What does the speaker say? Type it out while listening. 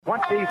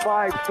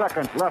25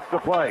 seconds left to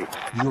play.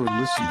 You're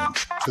listening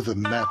to the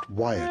Matt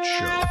Wyatt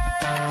Show.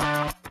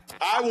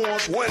 I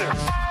want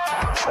winners.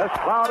 This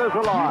crowd is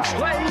alive.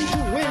 Play to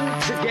win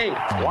the game.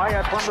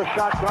 Wyatt from the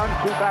shotgun,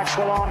 two backs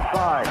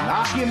alongside.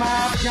 Knock him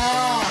out,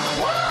 John.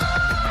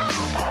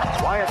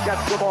 Wyatt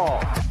gets the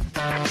ball.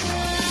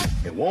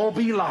 It won't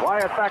be long.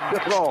 Wyatt back to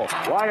throw.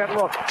 Wyatt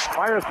looks,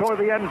 fires toward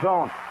the end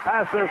zone.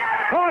 Passes,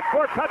 caught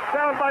for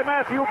touchdown by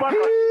Matthew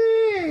Butler.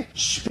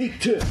 Speak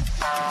to.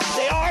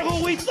 They are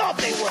who we thought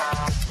they were.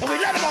 And we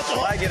let them off the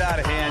hook. I get out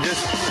of hand.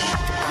 Just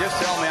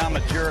tell me I'm a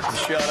jerk and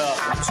shut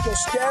up. Let's go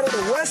scatter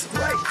the west,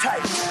 right,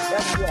 tight.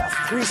 Left,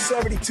 left.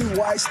 372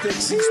 Y stick,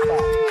 C-spot.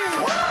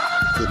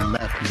 The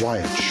Matt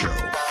Wyatt Show.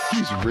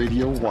 He's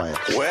Radio Wyatt.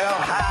 Well,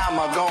 how am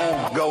I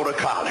going to go to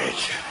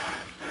college?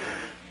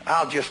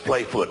 I'll just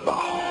play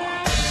football.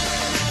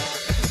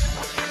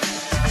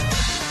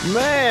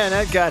 Man,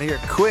 that got here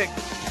quick.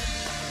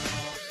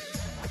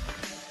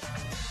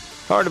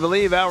 Hard to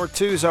believe hour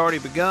two's already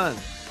begun.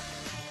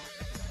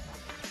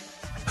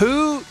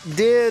 Who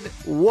did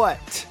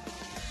what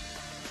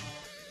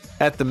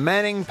at the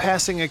Manning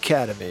Passing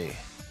Academy?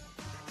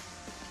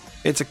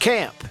 It's a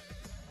camp.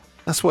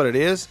 That's what it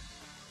is.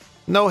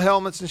 No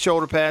helmets and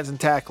shoulder pads and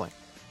tackling.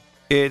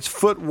 It's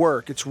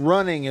footwork. It's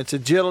running. It's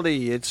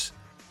agility. It's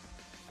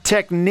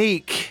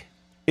technique.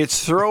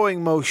 It's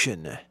throwing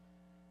motion.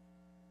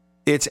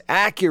 It's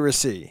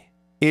accuracy.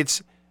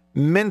 It's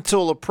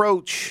mental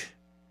approach.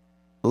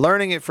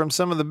 Learning it from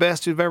some of the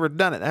best who've ever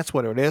done it. That's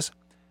what it is.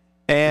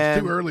 And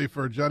it's too early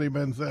for Johnny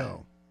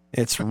Manziel.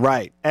 It's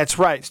right. That's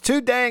right. It's too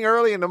dang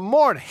early in the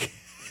morning.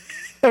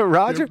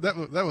 Roger?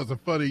 That was a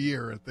funny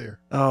year right there.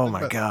 Oh,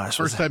 my gosh.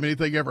 First time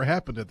anything ever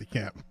happened at the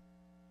camp.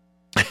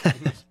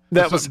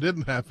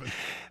 Didn't happen.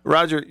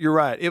 Roger, you're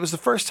right. It was the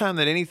first time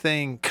that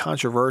anything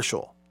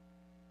controversial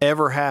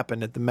ever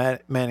happened at the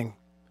Manning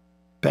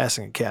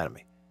Passing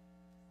Academy.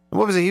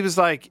 What was it? He was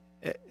like,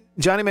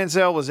 Johnny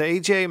Manziel was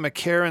A.J.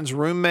 McCarron's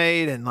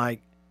roommate, and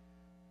like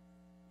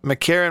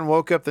McCarron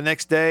woke up the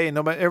next day and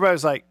everybody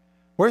was like,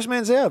 "Where's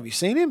Manziel? Have you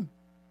seen him?"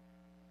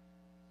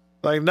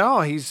 Like, no,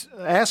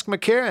 ask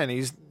McCarron.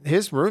 He's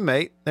his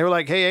roommate. They were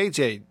like, "Hey,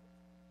 A.J.,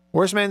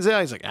 where's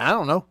Manziel?" He's like, "I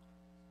don't know.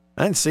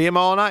 I didn't see him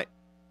all night."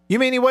 "You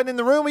mean he wasn't in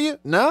the room with you?"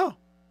 "No,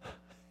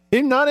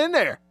 he's not in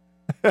there.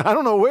 I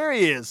don't know where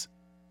he is.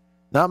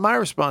 Not my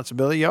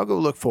responsibility. Y'all go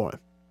look for him."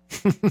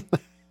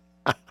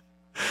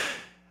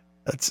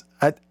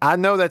 I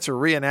know that's a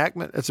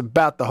reenactment.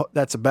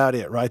 That's about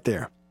it right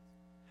there.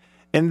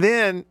 And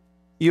then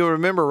you'll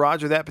remember,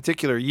 Roger, that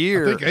particular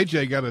year. I think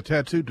AJ got a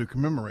tattoo to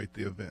commemorate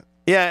the event.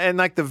 Yeah, and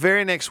like the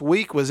very next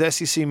week was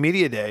SEC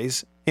Media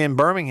Days in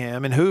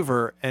Birmingham and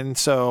Hoover. And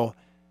so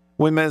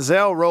when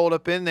Manziel rolled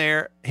up in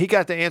there, he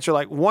got to answer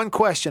like one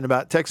question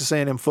about Texas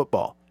A&M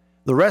football.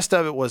 The rest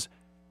of it was,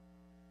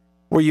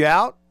 were you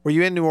out? Were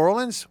you in New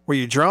Orleans? Were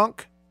you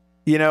drunk?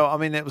 You know, I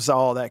mean, it was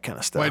all that kind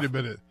of stuff. Wait a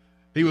minute.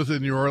 He was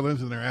in New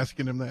Orleans and they're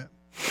asking him that?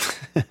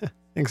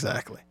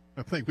 Exactly.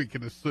 I think we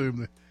can assume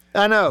that.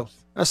 I know.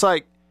 It's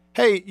like,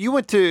 hey, you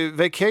went to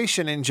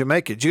vacation in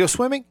Jamaica. Did you go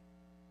swimming?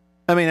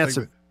 I mean, that's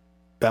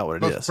about what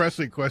it is. Most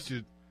pressing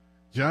question,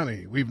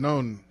 Johnny, we've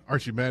known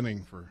Archie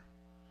Manning for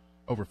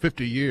over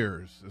 50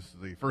 years. This is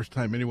the first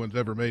time anyone's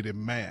ever made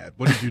him mad.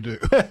 What did you do?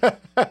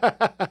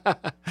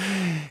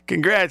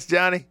 Congrats,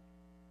 Johnny.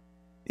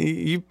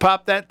 You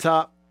popped that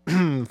top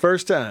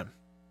first time.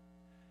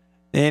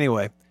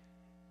 Anyway.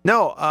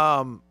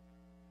 No,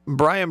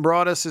 Brian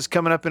Broaddus is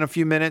coming up in a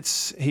few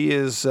minutes. He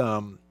is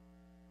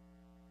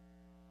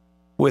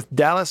with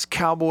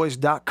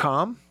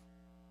DallasCowboys.com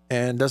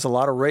and does a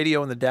lot of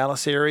radio in the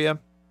Dallas area.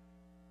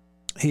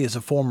 He is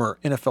a former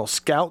NFL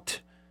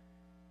scout,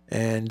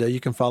 and you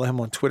can follow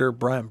him on Twitter,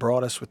 Brian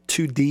Broaddus with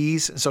 2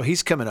 Ds. And so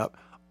he's coming up.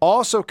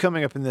 Also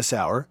coming up in this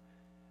hour,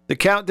 the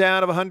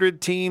countdown of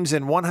 100 teams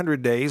in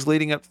 100 days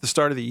leading up to the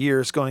start of the year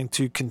is going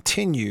to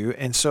continue.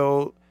 And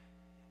so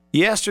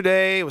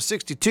yesterday it was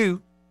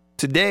 62.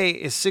 Today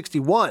is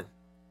 61.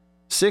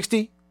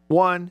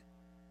 61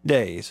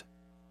 days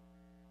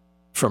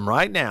from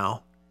right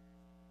now.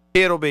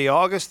 It'll be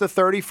August the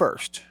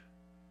 31st.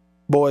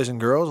 Boys and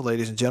girls,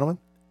 ladies and gentlemen,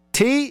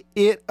 tee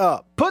it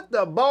up. Put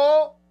the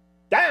ball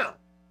down.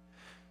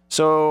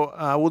 So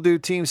we'll do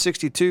Team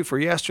 62 for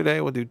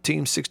yesterday. We'll do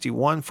Team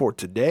 61 for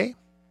today.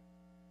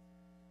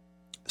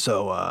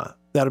 So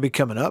that'll be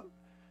coming up.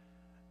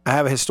 I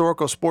have a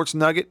historical sports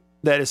nugget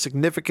that is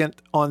significant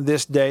on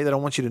this day that I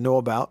want you to know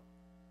about.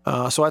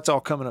 So that's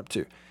all coming up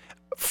too.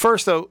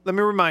 First, though, let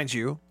me remind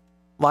you,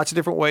 lots of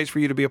different ways for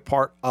you to be a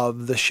part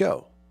of the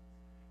show.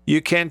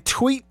 You can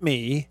tweet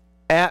me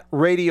at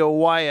Radio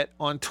Wyatt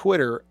on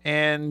Twitter,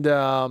 and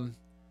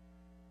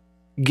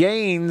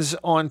Gaines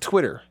on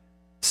Twitter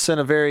sent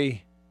a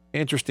very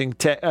interesting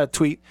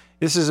tweet.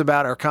 This is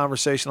about our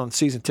conversation on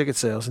season ticket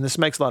sales, and this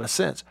makes a lot of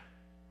sense.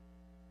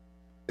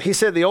 He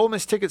said the Ole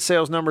Miss ticket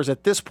sales numbers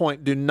at this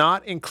point do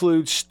not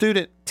include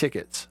student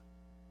tickets,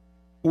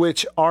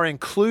 which are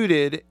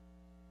included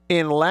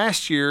in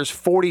last year's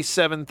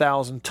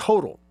 47,000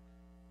 total.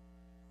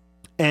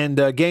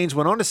 And Gaines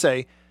went on to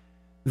say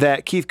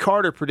that Keith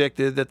Carter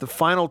predicted that the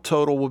final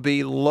total will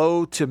be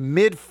low to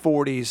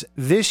mid-40s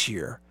this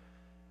year.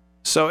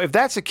 So if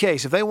that's the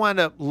case, if they wind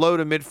up low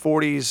to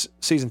mid-40s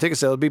season ticket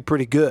sales, it'll be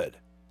pretty good.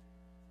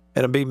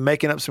 It'll be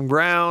making up some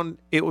ground.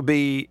 It would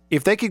be,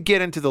 if they could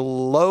get into the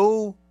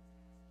low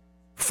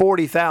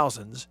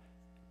 40,000s,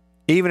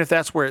 even if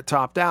that's where it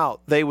topped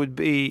out, they would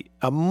be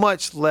a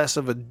much less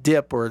of a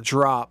dip or a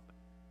drop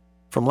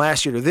from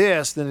last year to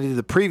this than it did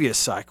the previous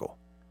cycle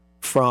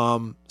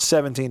from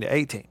 17 to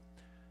 18.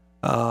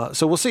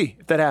 So we'll see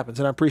if that happens,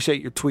 and I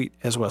appreciate your tweet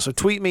as well. So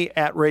tweet me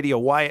at Radio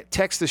Wyatt.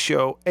 Text the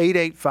show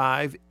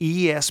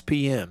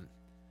 885-ESPN.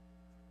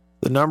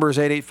 The number is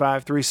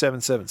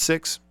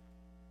 885-3776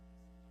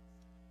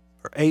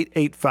 or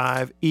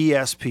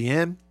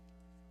 885-ESPN.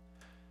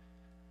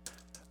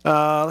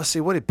 Let's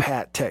see, what did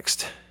Pat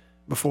text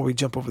before we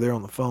jump over there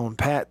on the phone?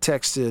 Pat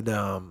texted,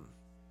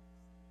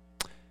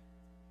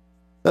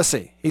 let's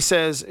see. He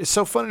says, it's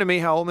so funny to me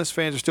how Ole Miss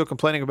fans are still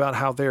complaining about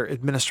how their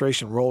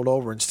administration rolled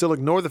over and still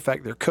ignore the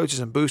fact their coaches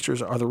and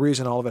boosters are the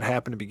reason all of it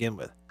happened to begin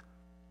with.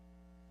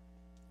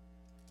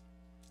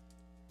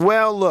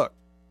 Well, look,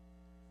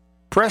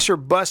 pressure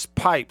busts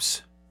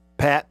pipes,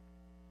 Pat.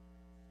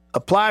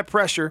 Apply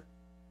pressure.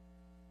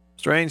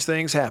 Strange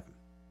things happen.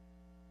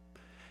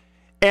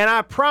 And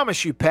I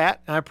promise you,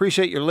 Pat, I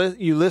appreciate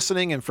you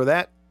listening and for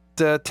that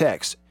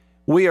text,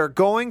 we are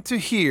going to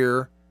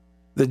hear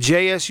the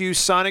JSU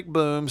Sonic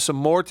Boom some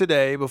more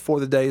today before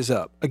the day is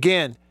up.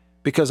 Again,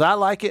 because I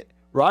like it,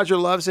 Roger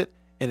loves it,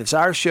 and it's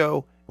our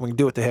show, and we can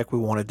do what the heck we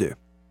want to do.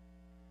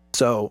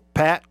 So,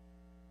 Pat,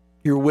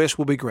 your wish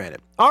will be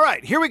granted. All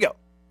right, here we go.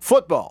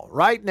 Football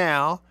right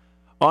now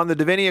on the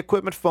Davini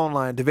Equipment phone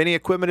line. Davini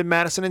Equipment in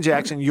Madison and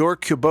Jackson, your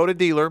Kubota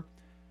dealer.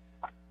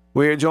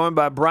 We are joined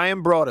by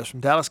Brian Broaddus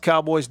from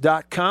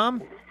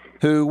DallasCowboys.com,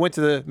 who went to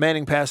the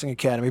Manning Passing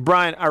Academy.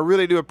 Brian, I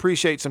really do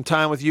appreciate some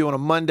time with you on a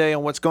Monday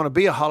on what's going to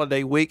be a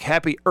holiday week.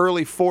 Happy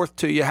early 4th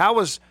to you. How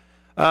was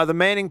the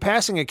Manning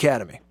Passing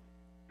Academy?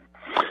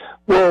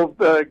 Well,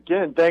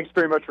 again, thanks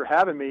very much for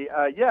having me.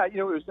 Yeah,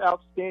 it was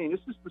outstanding.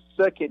 This is the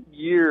second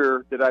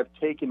year that I've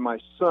taken my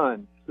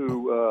son,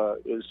 who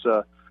is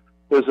a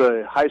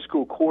high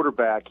school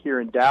quarterback here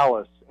in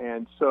Dallas.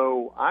 And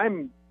so I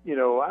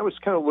was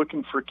kind of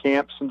looking for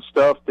camps and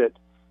stuff that,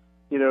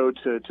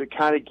 to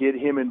kind of get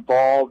him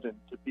involved and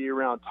to be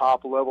around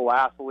top-level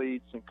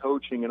athletes and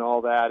coaching and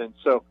all that. And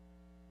so,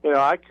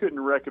 I couldn't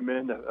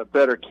recommend a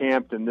better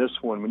camp than this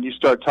one. When you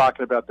start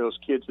talking about those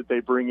kids that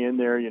they bring in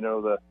there,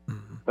 the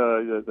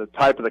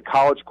type of the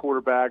college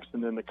quarterbacks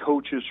and then the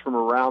coaches from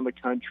around the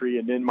country.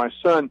 And then my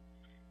son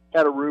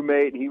had a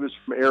roommate, and he was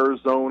from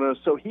Arizona.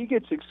 So he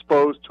gets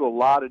exposed to a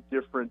lot of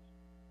different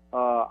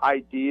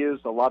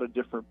ideas, a lot of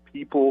different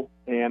people,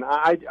 and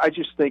I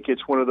just think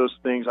it's one of those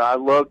things. I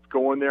love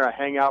going there. I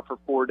hang out for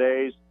 4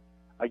 days.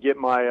 I get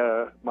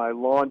my my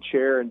lawn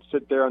chair and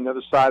sit there on the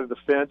other side of the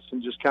fence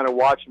and just kind of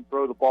watch and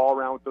throw the ball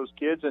around with those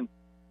kids, and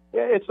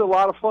it's a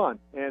lot of fun.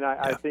 And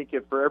I think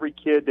if for every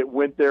kid that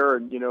went there,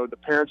 and the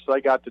parents that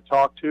I got to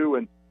talk to,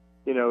 and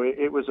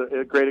it was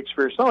a great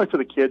experience, not only for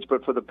the kids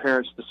but for the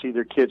parents to see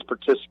their kids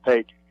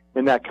participate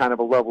in that kind of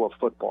a level of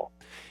football.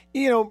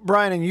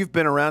 Brian, and you've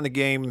been around the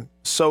game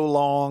so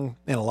long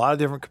in a lot of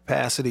different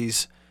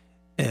capacities,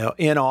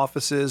 in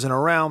offices and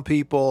around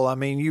people. I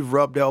mean, you've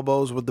rubbed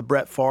elbows with the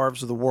Brett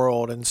Favres of the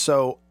world. And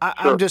so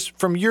I'm just,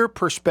 from your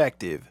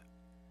perspective,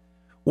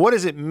 what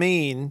does it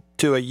mean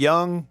to a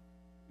young,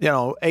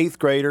 8th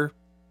grader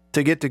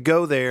to get to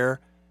go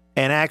there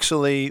and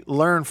actually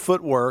learn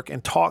footwork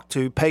and talk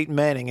to Peyton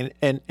Manning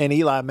and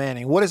Eli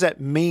Manning? What does that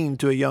mean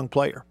to a young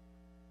player?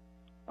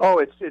 Oh,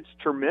 it's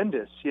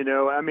tremendous.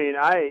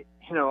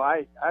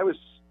 I was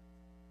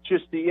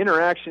just the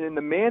interaction, and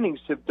the Mannings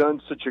have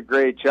done such a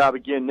great job.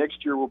 Again,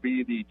 next year will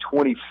be the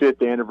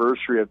 25th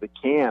anniversary of the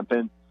camp.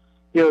 And,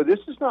 this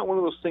is not one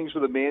of those things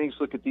where the Mannings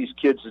look at these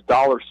kids as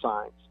dollar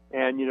signs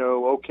and,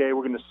 okay,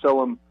 we're going to sell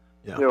them,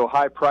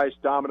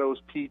 high-priced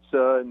Domino's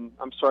pizza. And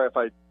I'm sorry if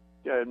I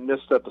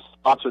missed up a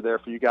sponsor there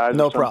for you guys.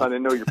 No problem. I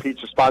didn't know your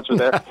pizza sponsor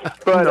there.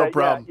 But, no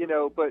problem.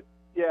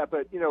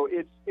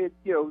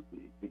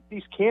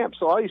 These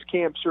camps, a lot of these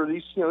camps are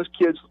these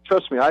kids.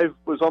 Trust me, I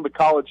was on the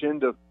college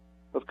end of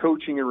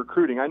coaching and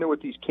recruiting. I know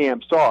what these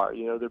camps are.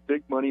 They're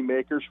big money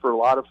makers for a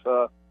lot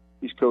of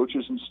these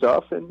coaches and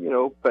stuff. And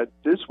but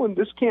this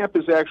camp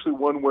is actually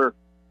one where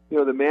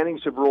the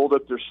Mannings have rolled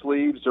up their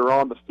sleeves. They're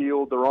on the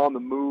field. They're on the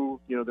move.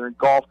 They're in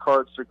golf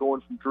carts. They're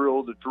going from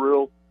drill to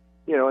drill.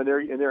 And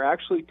they're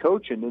actually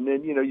coaching. And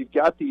then you've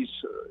got these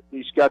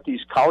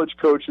college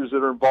coaches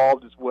that are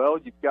involved as well.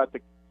 You got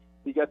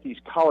these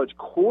college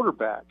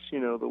quarterbacks.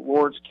 The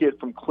Lawrence kid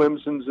from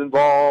Clemson's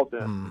involved,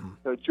 and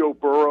Joe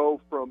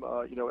Burrow from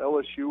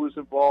LSU was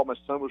involved. My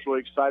son was really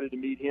excited to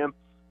meet him.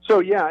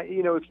 So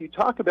if you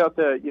talk about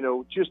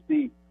just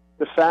the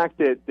fact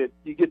that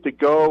you get to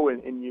go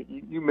and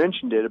you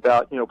mentioned it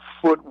about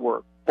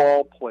footwork,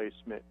 ball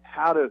placement,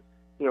 how to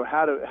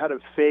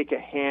fake a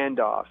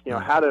handoff,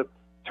 how to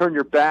turn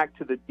your back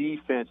to the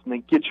defense and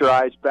then get your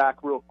eyes back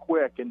real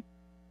quick. And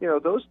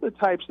those are the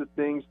types of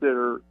things that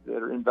are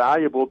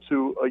invaluable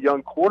to a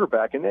young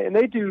quarterback. And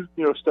they do,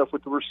 stuff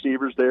with the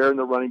receivers there and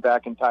the running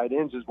back and tight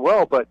ends as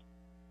well. But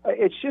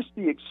it's just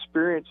the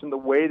experience and the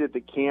way that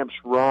the camps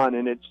run,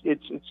 and it's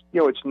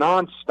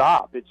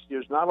nonstop.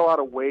 There's not a lot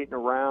of waiting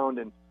around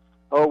and,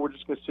 oh, we're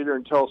just going to sit here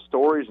and tell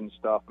stories and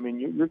stuff. I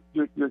mean,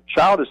 your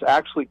child is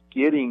actually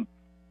getting,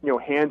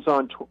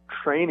 hands-on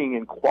training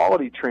and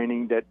quality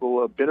training that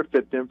will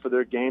benefit them for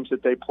their games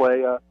that they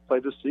play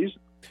this season.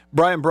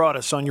 Brian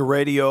Broaddus on your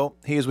radio.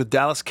 He is with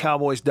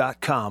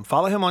DallasCowboys.com.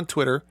 Follow him on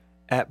Twitter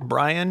at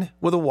Brian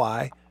with a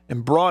Y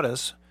and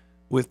Broaddus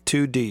with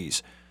 2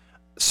 Ds.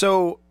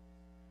 So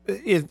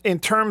in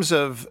terms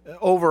of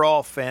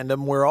overall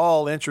fandom, we're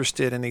all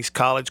interested in these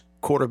college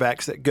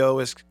quarterbacks that go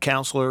as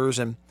counselors,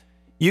 and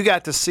you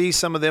got to see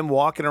some of them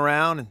walking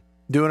around and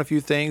doing a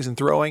few things and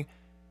throwing.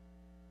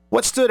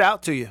 What stood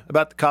out to you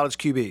about the college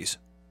QBs?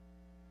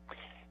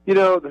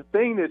 The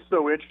thing that's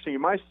so interesting,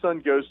 my son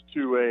goes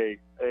to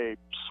a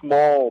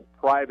small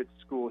private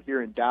school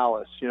here in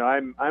Dallas.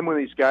 I'm one of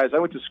these guys. I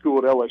went to school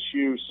at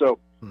LSU, so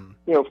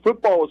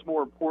football is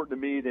more important to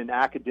me than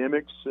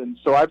academics, and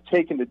so I've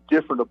taken a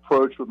different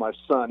approach with my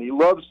son. He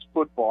loves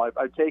football.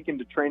 I've taken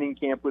to training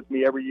camp with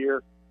me every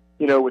year,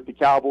 with the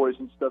Cowboys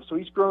and stuff. So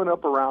he's grown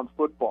up around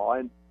football,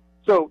 and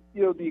so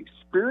the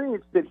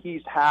experience that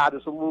he's had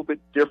is a little bit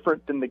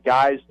different than the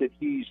guys that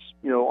he's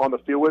on the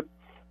field with.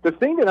 The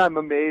thing that I'm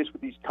amazed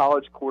with these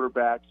college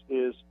quarterbacks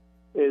is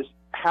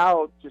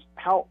how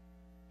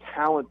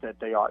talented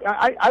they are.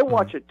 I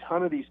watch a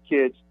ton of these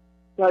kids.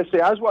 I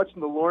was watching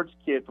the Lawrence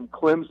kid from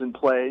Clemson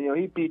play.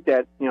 He beat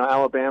that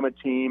Alabama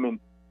team, and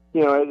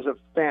it was a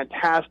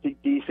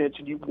fantastic defense.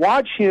 And you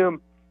watch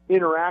him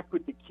interact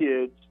with the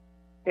kids,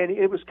 and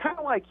it was kind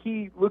of like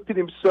he looked at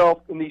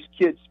himself in these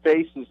kids'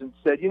 faces and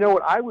said, "You know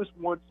what? I was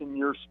once in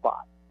your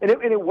spot." And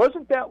it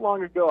wasn't that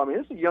long ago. I mean,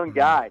 this is a young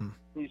guy.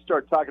 You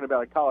start talking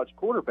about a college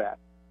quarterback,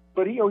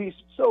 but he's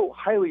so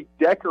highly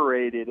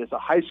decorated as a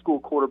high school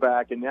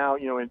quarterback, and now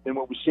in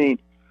what we've seen.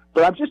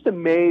 But I'm just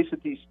amazed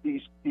at these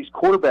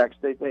quarterbacks.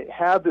 They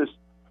have this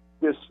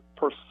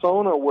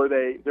persona where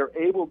they're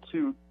able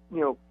to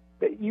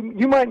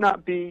you might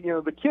not be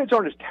the kids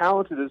aren't as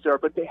talented as they are,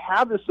 but they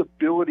have this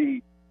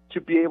ability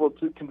to be able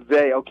to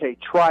convey, okay,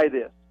 try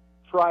this,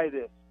 and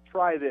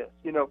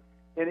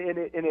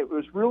it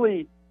was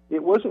really.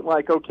 It wasn't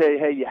like, okay,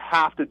 hey, you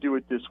have to do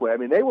it this way. I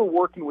mean, they were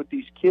working with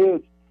these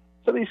kids.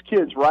 Some of these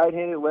kids,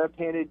 right-handed,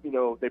 left-handed,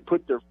 they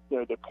put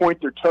they point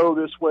their toe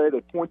this way,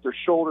 they point their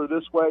shoulder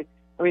this way.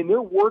 I mean,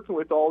 they're working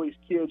with all these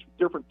kids with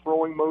different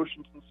throwing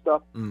motions and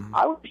stuff. Mm-hmm.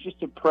 I was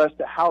just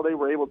impressed at how they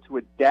were able to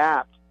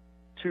adapt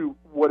to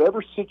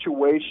whatever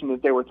situation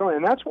that they were throwing.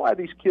 And that's why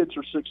these kids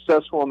are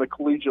successful on the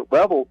collegiate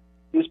level,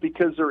 is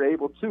because they're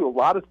able to. A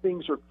lot of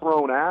things are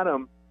thrown at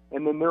them,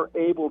 and then they're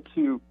able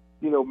to,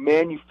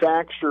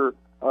 manufacture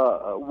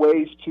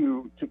ways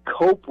to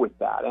cope with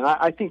that. And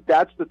I think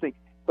that's the thing.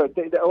 But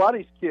a lot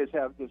of these kids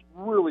have just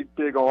really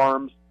big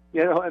arms.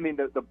 I mean,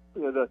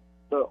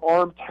 the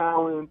arm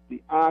talent,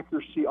 the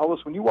accuracy, all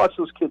this. When you watch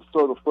those kids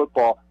throw the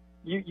football,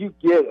 you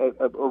get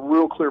a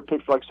real clear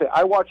picture. Like I say,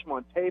 I watch them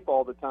on tape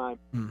all the time,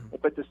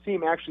 but to see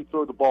them actually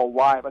throw the ball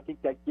live, I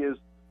think that gives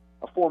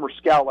a former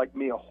scout like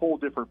me a whole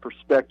different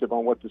perspective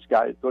on what these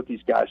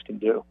guys can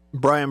do.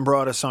 Brian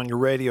Broaddus on your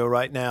radio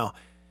right now.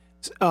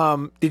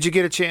 Did you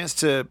get a chance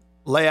to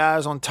lay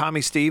eyes on Tommy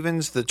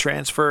Stevens, the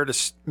transfer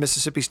to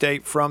Mississippi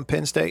State from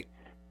Penn State?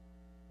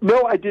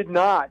 No, I did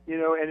not.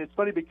 And it's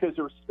funny because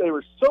there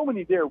were so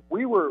many there.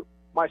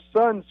 My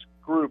son's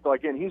group,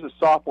 again, he's a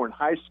sophomore in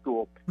high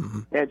school,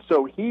 and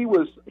so he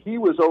was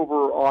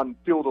over on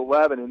field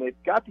 11, and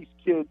they've got these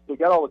kids. They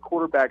got all the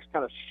quarterbacks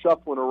kind of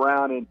shuffling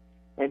around,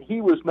 and he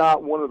was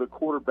not one of the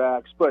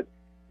quarterbacks. But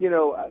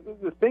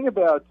the thing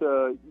about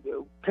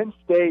Penn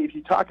State, if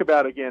you talk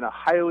about again a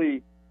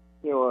highly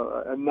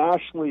a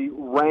nationally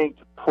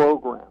ranked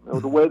program,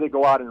 the way they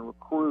go out and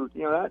recruit,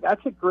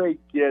 that's a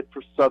great get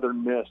for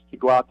Southern Miss to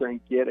go out there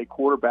and get a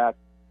quarterback.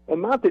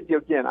 And not that,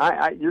 again,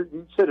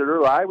 you said it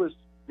earlier, I was,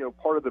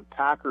 part of the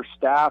Packers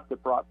staff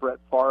that brought Brett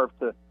Favre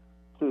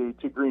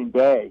to Green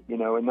Bay, in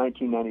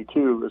 1992.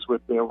 It was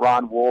with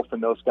Ron Wolf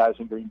and those guys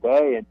in Green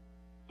Bay. And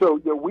so,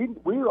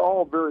 we're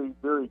all very,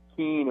 very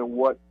keen on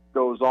what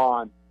goes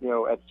on,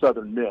 at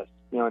Southern Miss,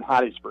 in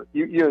Hattiesburg.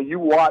 You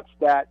watch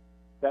that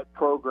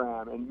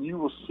program, and you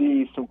will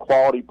see some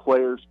quality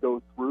players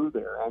go through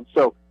there. And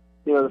so,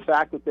 the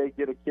fact that they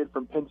get a kid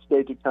from Penn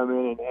State to come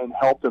in and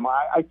help them,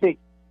 I think,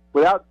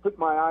 without putting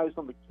my eyes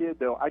on the kid,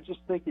 though, I just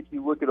think if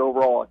you look at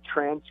overall a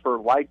transfer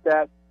like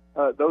that,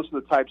 those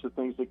are the types of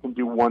things that can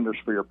do wonders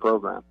for your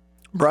program.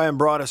 Brian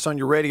Broaddus on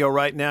your radio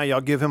right now. Y'all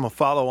give him a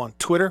follow on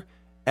Twitter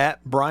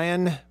at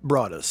Brian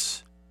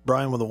Broaddus.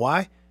 Brian with a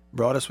Y,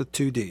 Broaddus with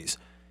 2 Ds.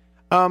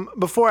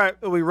 Before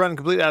we run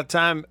completely out of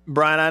time,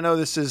 Brian, I know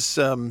this is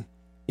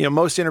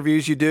most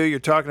interviews you do, you're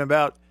talking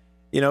about,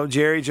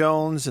 Jerry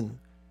Jones and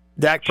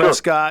Dak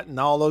Prescott and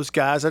all those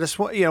guys. I just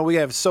want, we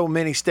have so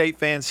many State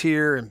fans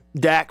here and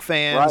Dak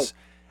fans.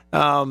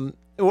 Right.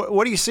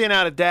 What are you seeing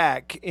out of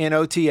Dak in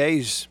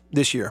OTAs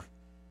this year?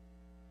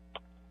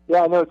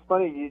 Yeah, I know it's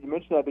funny you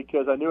mentioned that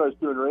because I knew I was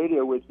doing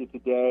radio with you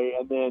today,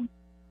 and then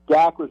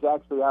Dak was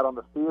actually out on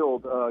the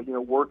field,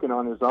 working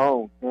on his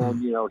own,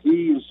 and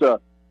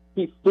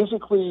he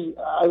physically.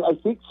 I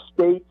think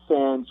State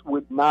fans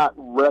would not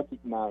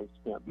recognize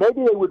him.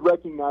 Maybe they would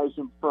recognize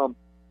him from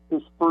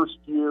his first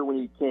year when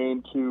he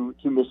came to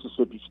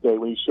Mississippi State,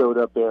 when he showed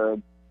up there,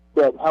 and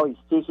that how he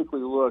physically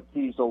looked.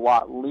 He's a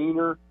lot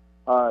leaner.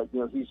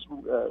 He's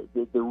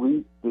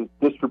the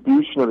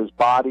distribution of his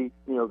body.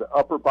 The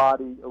upper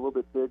body a little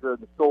bit bigger,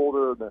 the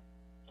shoulder, the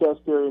chest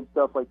area, and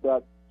stuff like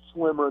that.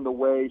 Slimmer in the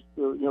waist.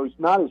 He's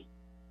not as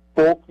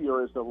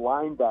bulkier as a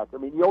linebacker. I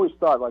mean, you always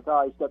thought like,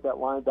 he's got that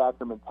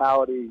linebacker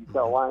mentality. He's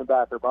got a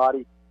linebacker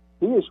body.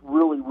 He is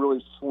really,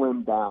 really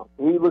slimmed down.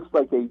 He looks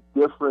like a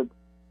different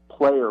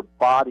player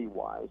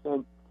body-wise.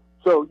 And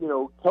so,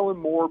 Kellen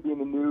Moore being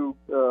the new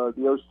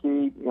the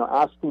OC,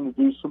 asking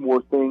to do some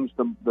more things,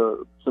 some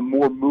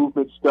more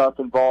movement stuff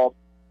involved,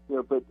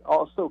 but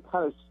also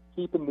kind of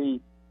keeping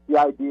the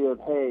idea of,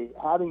 hey,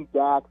 having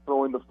Dak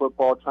throwing the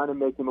football, trying to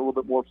make him a little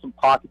bit more of some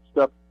pocket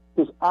stuff.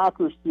 His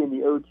accuracy in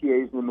the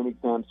OTAs and the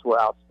minicamps were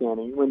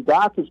outstanding. When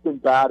Dak has been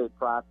bad at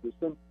practice,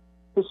 and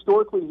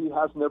historically he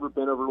has never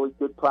been a really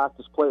good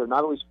practice player,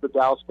 not at least for the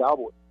Dallas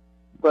Cowboys.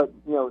 But,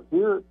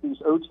 here, these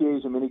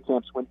OTAs and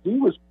minicamps, when he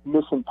was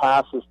missing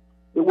passes,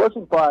 it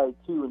wasn't by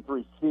 2 and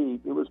 3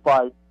 feet. It was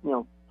by, 3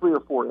 or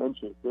 4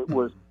 inches. It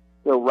was,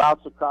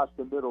 routes across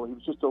the middle. He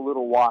was just a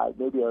little wide,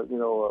 maybe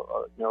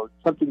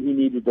something he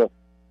needed to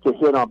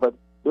hit on. But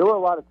there were a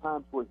lot of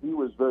times where he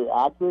was very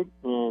accurate,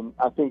 and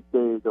I think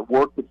the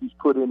work that he's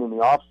put in the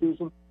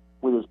offseason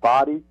with his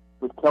body,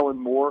 with Kellen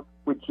Moore,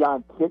 with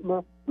John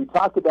Kitna, we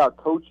talked about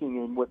coaching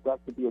and what that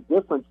could be a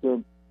difference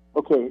in.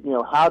 Okay,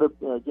 how to,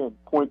 again,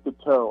 point the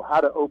toe,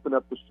 how to open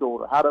up the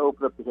shoulder, how to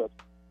open up the hip,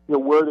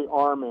 where the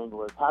arm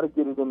angle is, how to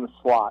get it in the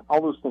slot,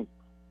 all those things.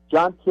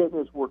 John Kitna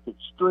has worked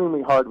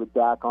extremely hard with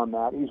Dak on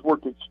that. He's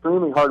worked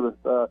extremely hard with,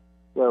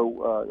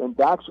 and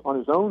Dak's on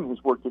his own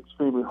has worked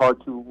extremely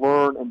hard to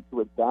learn and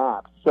to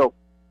adapt. So,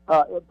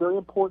 a very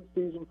important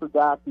season for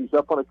Dak. He's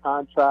up on a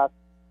contract.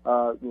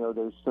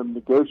 There's some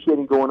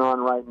negotiating going on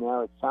right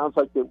now. It sounds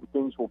like that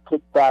things will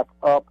pick back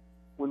up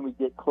when we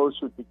get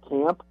closer to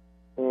camp.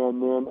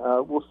 And then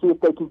we'll see if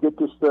they can get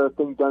this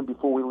thing done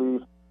before we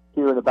leave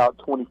here in about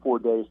 24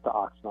 days to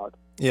Oxnard.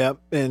 Yep,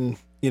 and,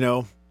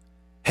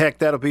 heck,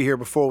 that'll be here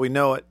before we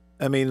know it.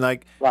 I mean,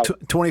 like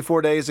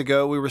 24 days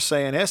ago, we were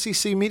saying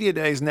SEC Media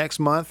Days next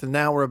month, and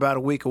now we're about a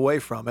week away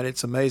from it.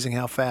 It's amazing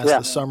how fast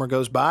the summer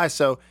goes by.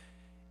 So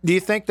do you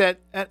think that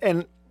 –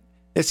 and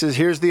it says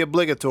here's the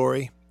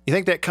obligatory. You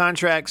think that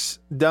contract's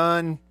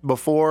done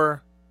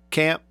before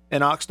camp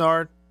in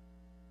Oxnard,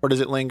 or does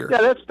it linger?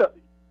 Yeah,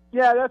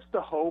 that's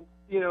the hope.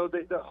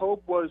 The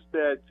hope was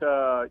that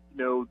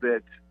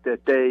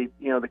that they,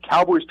 the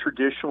Cowboys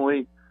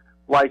traditionally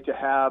like to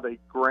have a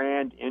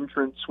grand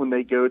entrance when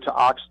they go to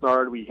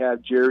Oxnard. We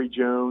have Jerry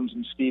Jones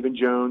and Stephen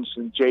Jones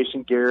and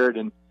Jason Garrett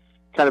and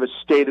kind of a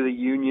State of the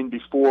Union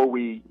before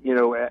we,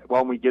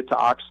 when we get to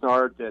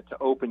Oxnard to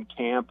open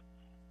camp.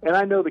 And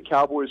I know the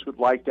Cowboys would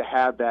like to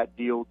have that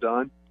deal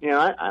done.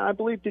 I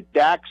believe that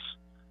Dak's,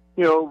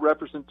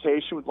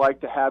 representation would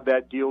like to have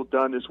that deal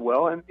done as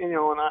well. And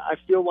I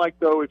feel like,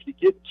 though, if you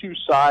get two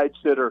sides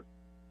they're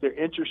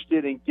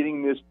interested in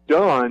getting this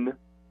done,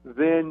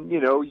 then,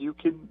 you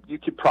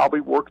could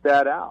probably work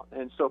that out.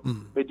 And so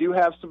they do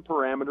have some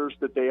parameters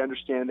that they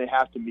understand they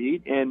have to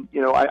meet. And,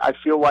 I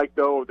feel like,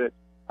 though, that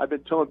I've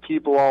been telling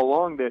people all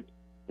along that,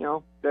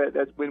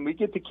 that when we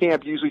get to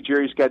camp, usually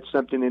Jerry's got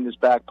something in his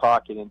back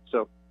pocket. And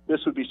so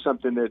this would be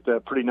something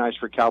that pretty nice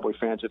for Cowboy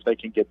fans if they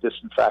can get this,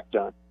 in fact,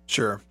 done.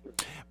 Sure.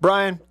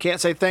 Brian,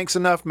 can't say thanks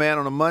enough, man,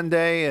 on a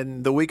Monday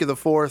and the week of the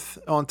 4th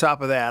on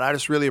top of that. I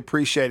just really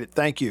appreciate it.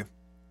 Thank you.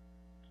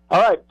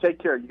 All right. Take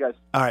care, you guys.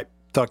 All right.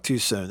 Talk to you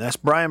soon. That's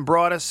Brian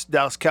Broaddus,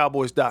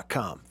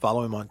 DallasCowboys.com.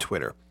 Follow him on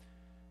Twitter.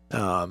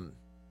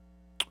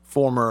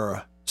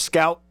 Former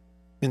scout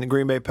in the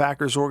Green Bay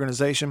Packers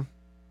organization.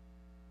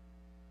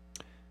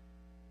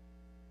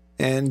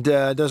 And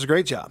does a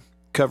great job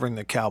covering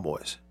the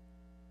Cowboys.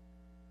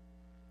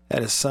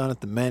 Had his son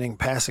at the Manning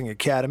Passing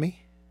Academy.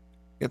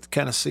 Get to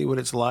kind of see what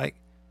it's like.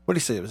 What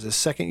did he say? It was his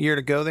second year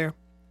to go there?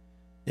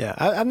 Yeah,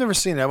 I've never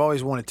seen it. I've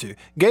always wanted to.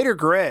 Gator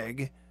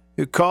Greg,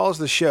 who calls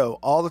the show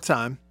all the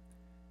time,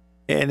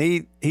 and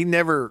he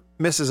never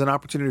misses an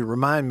opportunity to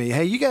remind me,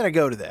 hey, you got to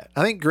go to that.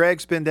 I think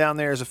Greg's been down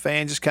there as a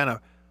fan, just kind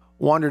of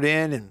wandered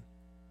in and,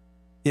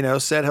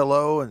 said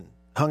hello and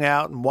hung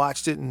out and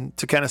watched it and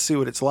to kind of see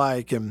what it's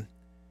like. And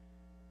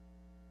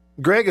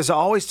Greg has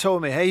always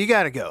told me, hey, you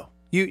got to go.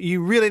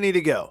 You really need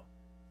to go.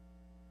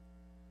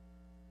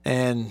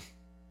 And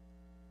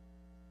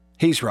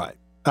he's right.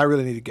 I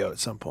really need to go at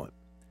some point.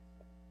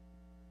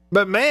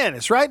 But, man,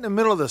 it's right in the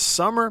middle of the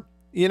summer.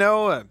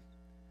 My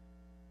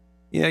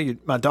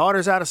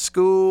daughter's out of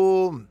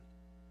school.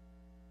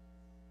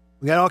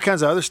 We got all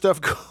kinds of other stuff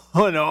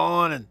going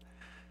on and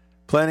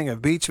planning a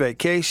beach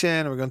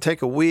vacation. We're going to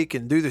take a week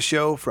and do the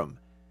show from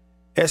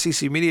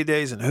SEC Media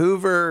Days in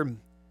Hoover.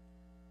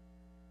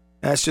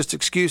 That's just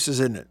excuses,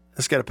 isn't it?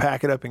 Let's got to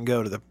pack it up and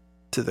go to the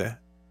to the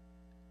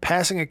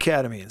Passing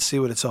Academy and see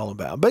what it's all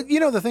about. But,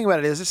 the thing about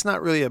it is it's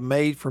not really a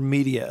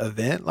made-for-media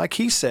event. Like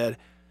he said,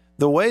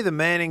 the way the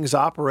Mannings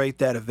operate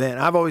that event,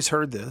 I've always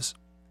heard this,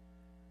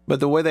 but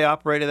the way they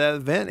operated that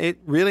event, it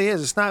really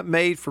is. It's not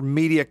made for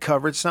media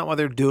coverage. It's not why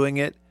they're doing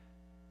it.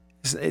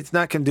 It's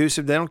not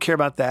conducive. They don't care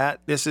about that.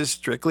 This is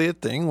strictly a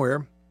thing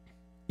where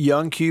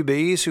young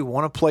QBs who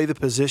want to play the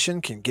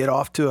position can get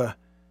off to a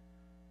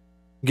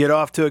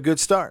good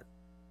start.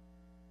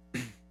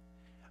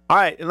 All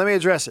right, and let me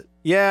address it.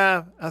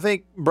 Yeah, I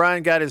think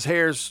Brian got his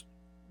hairs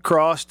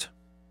crossed.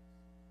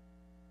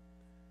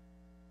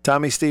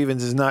 Tommy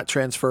Stevens is not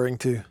transferring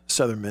to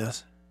Southern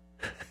Miss.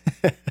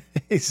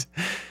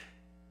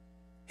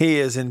 He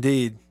is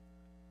indeed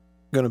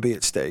going to be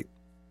at State.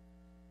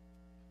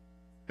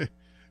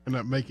 I'm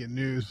not making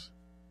news.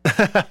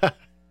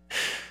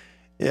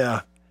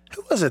 Yeah.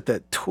 Who was it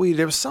that tweeted?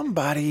 There was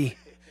somebody.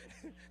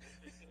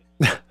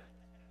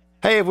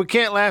 Hey, if we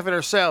can't laugh at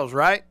ourselves,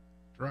 right?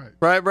 Right.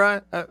 Right,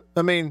 Brian?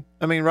 I mean,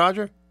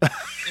 Roger?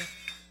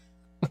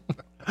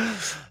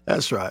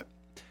 That's right.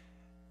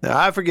 Now,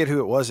 I forget who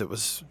it was. It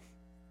was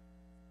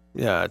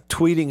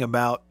tweeting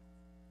about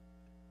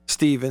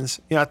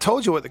Stevens. I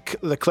told you what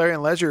the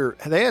Clarion Ledger,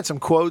 they had some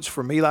quotes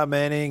from Eli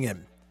Manning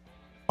and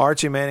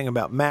Archie Manning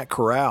about Matt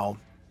Corral.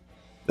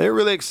 They were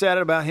really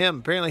excited about him.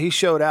 Apparently, he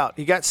showed out.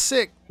 He got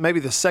sick maybe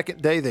the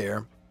second day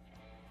there.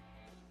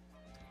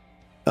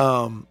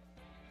 And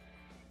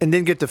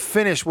didn't get to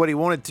finish what he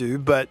wanted to,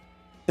 but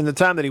in the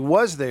time that he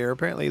was there,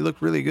 apparently he looked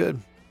really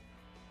good.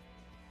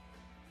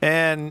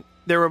 And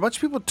there were a bunch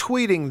of people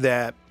tweeting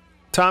that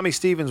Tommy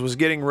Stevens was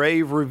getting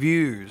rave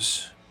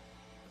reviews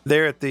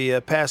there at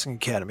the Passing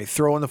Academy,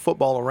 throwing the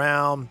football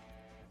around.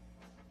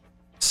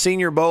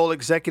 Senior Bowl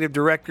Executive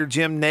Director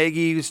Jim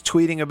Nagy was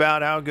tweeting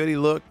about how good he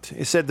looked.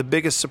 He said the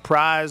biggest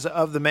surprise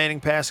of the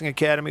Manning Passing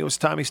Academy was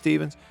Tommy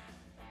Stevens.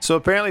 So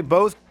apparently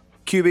both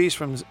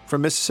QBs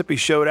from Mississippi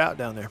showed out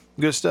down there.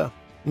 Good stuff.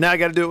 Now I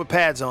got to do it with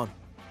pads on.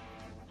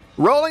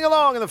 Rolling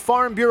along in the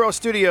Farm Bureau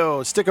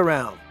studio. Stick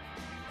around.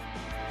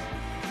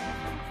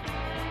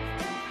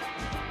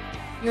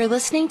 You're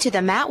listening to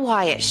The Matt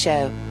Wyatt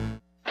Show.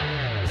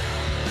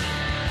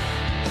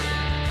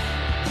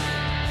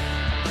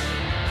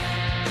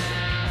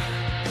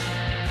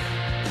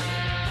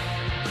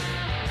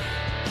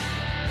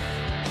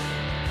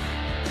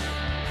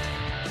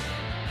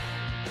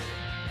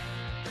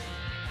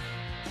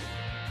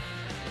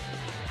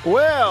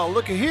 Well,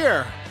 looky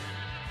here.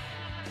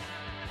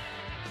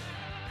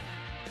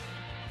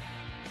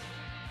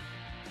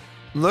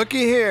 Looky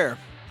here.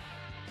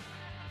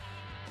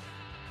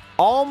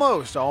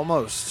 Almost,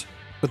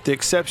 with the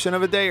exception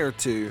of a day or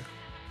two,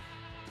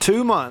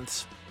 2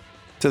 months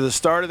to the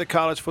start of the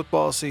college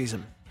football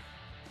season.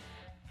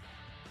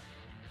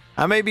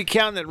 I may be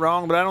counting it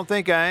wrong, but I don't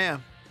think I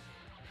am.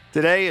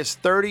 Today is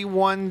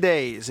 31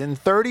 days. In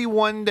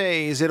 31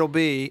 days, it'll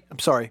be,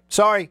 sorry,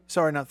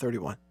 not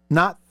 31.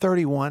 Not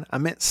 31, I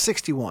meant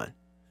 61.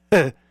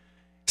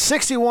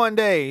 61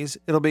 days,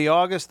 it'll be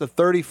August the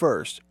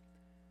 31st.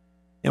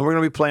 And we're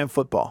going to be playing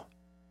football.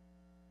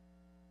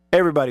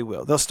 Everybody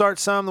will. They'll start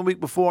some the week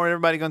before, and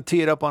everybody's going to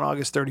tee it up on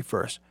August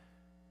 31st.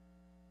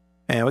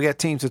 And we got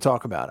teams to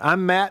talk about.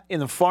 I'm Matt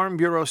in the Farm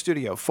Bureau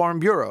studio. Farm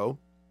Bureau,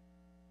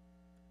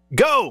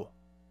 go!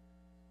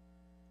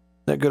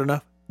 Is that good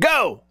enough?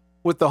 Go!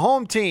 With the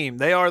home team.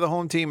 They are the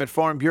home team at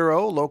Farm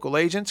Bureau. Local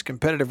agents,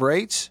 competitive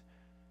rates,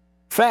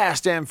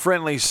 fast and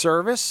friendly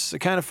service, the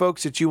kind of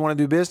folks that you want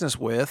to do business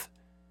with.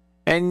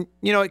 And,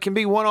 it can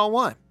be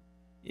one-on-one.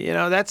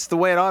 That's the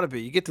way it ought to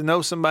be. You get to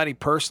know somebody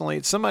personally.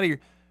 It's somebody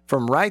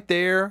from right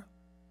there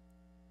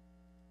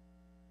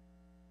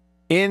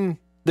in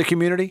the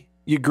community.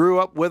 You grew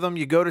up with them.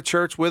 You go to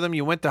church with them.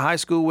 You went to high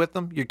school with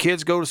them. Your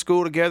kids go to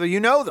school together. You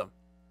know them.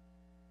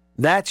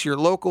 That's your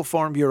local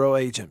Farm Bureau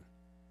agent.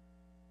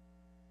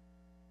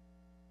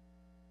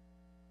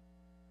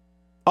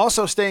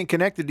 Also staying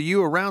connected to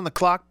you around the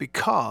clock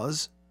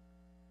because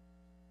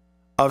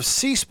of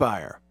C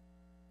Spire,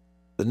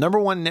 the number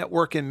one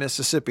network in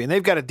Mississippi. And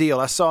they've got a deal.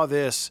 I saw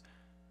this.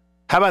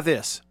 How about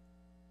this?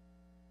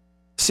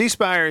 C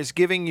Spire is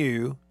giving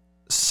you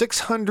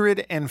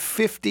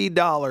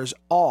 $650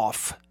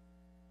 off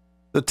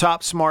the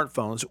top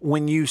smartphones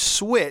when you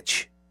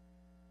switch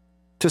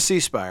to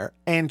C Spire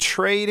and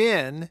trade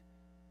in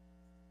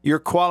your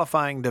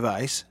qualifying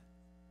device.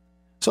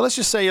 So let's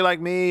just say you're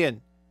like me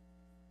and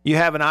you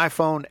have an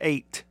iPhone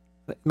 8.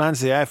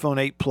 Mine's the iPhone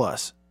 8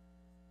 Plus.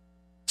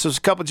 So it's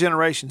a couple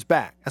generations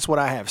back. That's what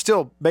I have.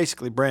 Still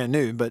basically brand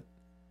new, but,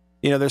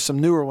 there's some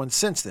newer ones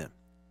since then.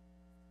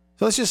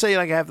 So let's just say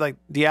I have the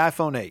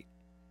iPhone 8,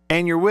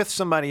 and you're with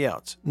somebody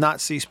else,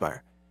 not C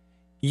Spire.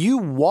 You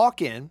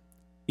walk in,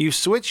 you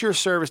switch your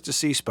service to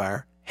C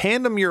Spire,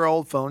 hand them your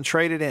old phone,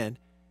 trade it in,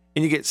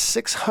 and you get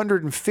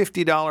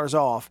 $650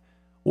 off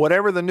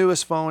whatever the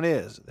newest phone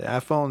is, the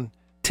iPhone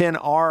XR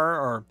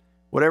or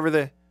whatever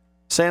the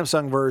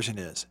Samsung version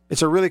is.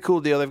 It's a really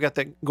cool deal. They've got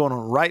that going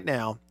on right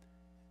now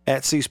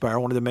at C Spire. I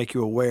wanted to make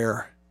you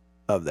aware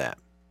of that.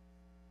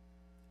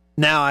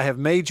 Now, I have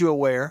made you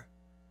aware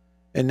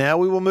And now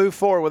we will move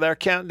forward with our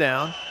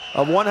countdown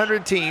of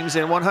 100 teams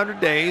in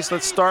 100 days.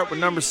 Let's start with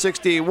number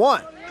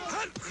 61.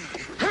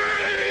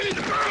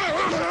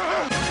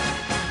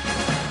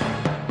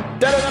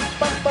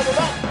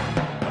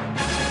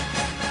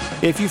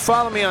 If you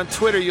follow me on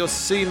Twitter, you'll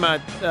see my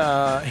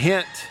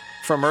hint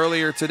from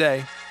earlier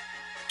today.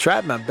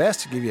 Tried my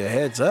best to give you a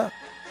heads up.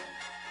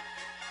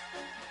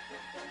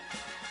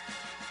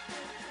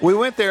 We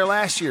went there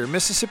last year.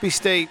 Mississippi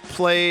State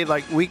played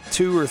like week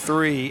 2 or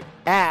 3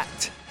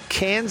 at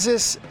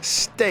Kansas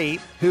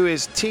State, who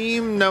is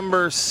team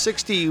number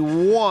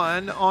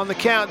 61 on the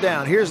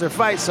countdown. Here's their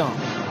fight song.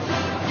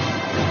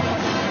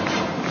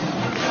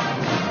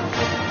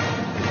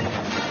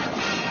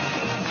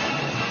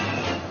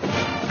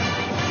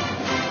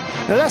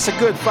 Now that's a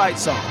good fight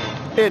song,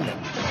 isn't it?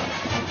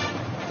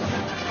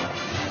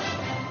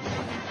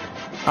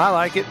 I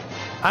like it.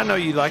 I know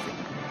you like it.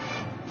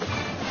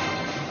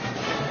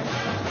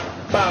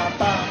 Ba,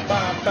 ba,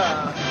 ba,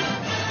 ba.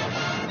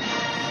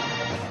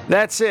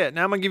 That's it.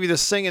 Now I'm going to give you the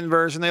singing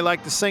version. They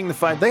like to sing the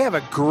fight. They have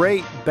a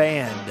great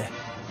band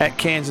at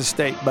Kansas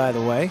State, by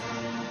the way.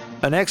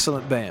 An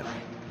excellent band.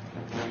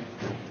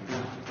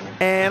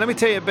 And let me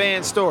tell you a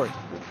band story.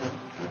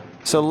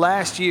 So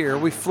last year,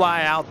 we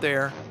fly out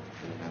there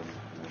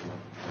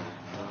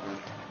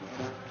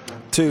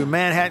to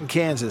Manhattan,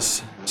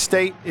 Kansas.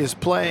 State is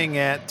playing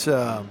at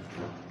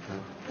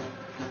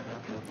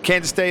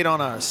Kansas State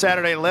on a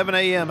Saturday, 11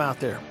 a.m. out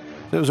there.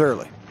 It was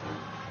early.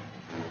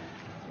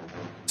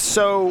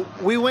 So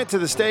we went to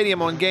the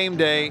stadium on game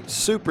day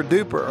super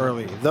duper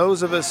early.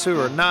 Those of us who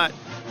are not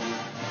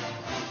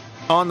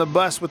on the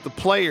bus with the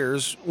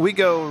players, we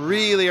go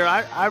really early.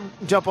 I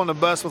jump on the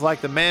bus with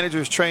like the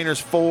managers, trainers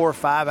 4 or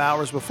 5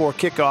 hours before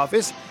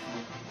kickoff.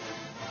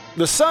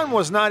 The sun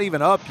was not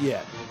even up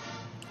yet.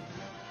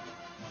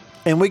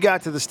 And we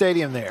got to the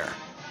stadium there.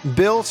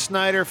 Bill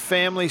Snyder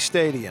Family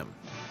Stadium.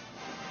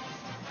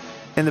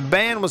 And the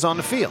band was on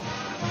the field.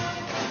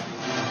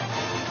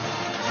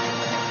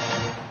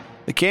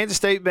 The Kansas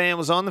State band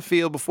was on the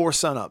field before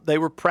sunup. They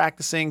were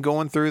practicing,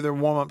 going through their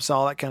warm-ups,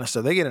 all that kind of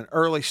stuff. They get an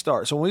early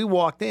start. So when we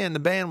walked in, the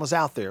band was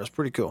out there. It was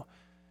pretty cool.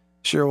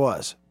 Sure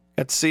was.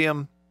 Got to see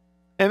them.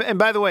 And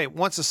by the way,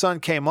 once the sun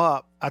came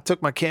up, I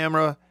took my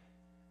camera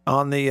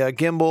on the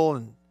gimbal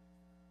and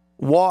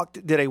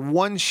did a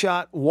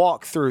one-shot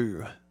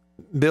walkthrough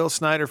Bill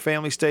Snyder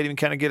Family Stadium,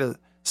 kind of get a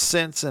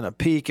sense and a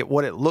peek at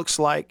what it looks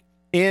like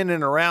in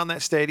and around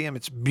that stadium.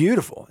 It's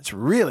beautiful. It's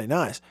really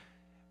nice.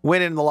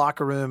 Went in the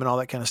locker room and all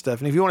that kind of stuff.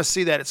 And if you want to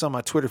see that, it's on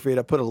my Twitter feed.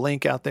 I put a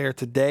link out there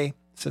today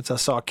since I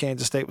saw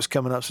Kansas State was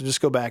coming up. So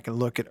just go back and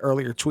look at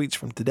earlier tweets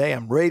from today.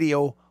 I'm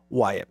Radio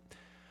Wyatt.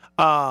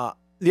 The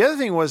other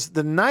thing was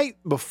the night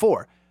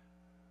before,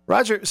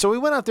 Roger, so we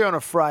went out there on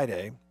a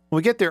Friday.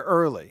 We get there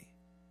early.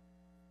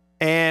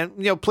 And,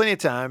 plenty of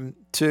time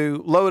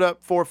to load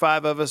up 4 or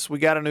 5 of us. We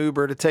got an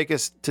Uber to take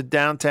us to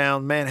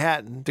downtown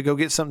Manhattan to go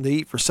get something to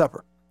eat for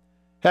supper.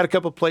 Had a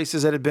couple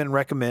places that had been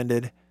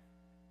recommended.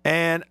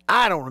 And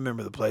I don't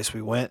remember the place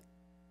we went.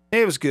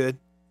 It was good.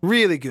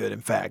 Really good,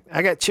 in fact.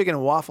 I got chicken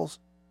and waffles.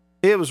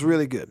 It was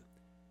really good.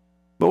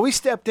 But we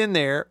stepped in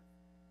there.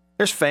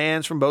 There's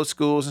fans from both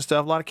schools and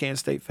stuff. A lot of Kansas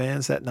State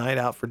fans that night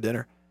out for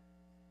dinner.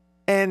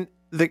 And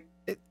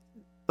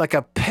like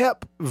a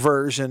pep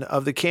version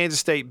of the Kansas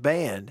State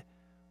band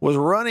was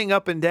running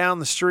up and down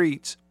the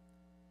streets,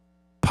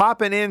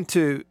 popping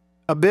into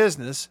a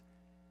business,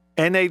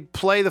 and they'd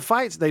play the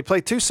fights. They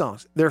play 2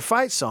 songs. Their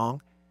fight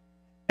song,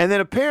 and then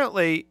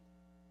apparently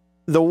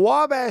the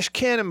Wabash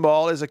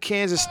Cannonball is a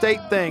Kansas State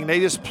thing. They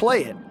just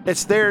play it.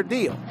 It's their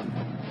deal.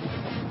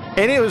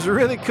 And it was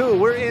really cool.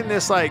 We're in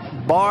this like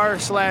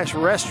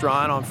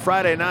bar/restaurant on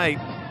Friday night,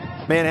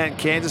 Manhattan,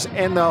 Kansas,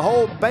 and the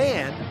whole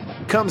band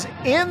comes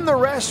in the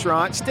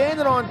restaurant,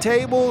 standing on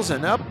tables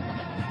and up,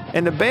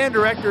 and the band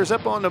director is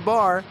up on the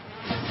bar,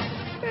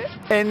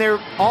 and they're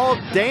all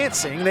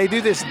dancing. They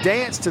do this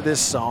dance to this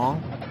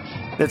song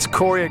that's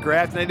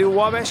choreographed, and they do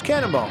Wabash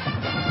Cannonball.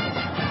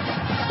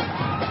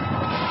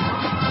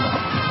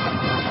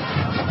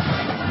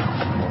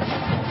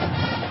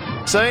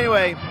 So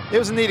anyway, it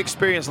was a neat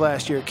experience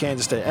last year at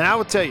Kansas State. And I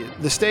will tell you,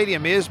 the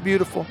stadium is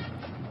beautiful.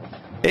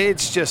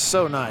 It's just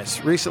so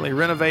nice. Recently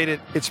renovated.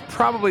 It's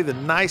probably the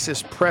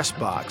nicest press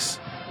box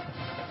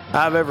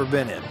I've ever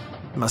been in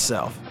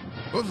myself.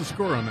 What was the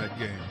score on that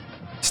game?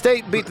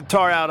 State beat the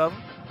tar out of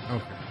them.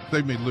 Okay.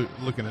 Save me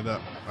looking it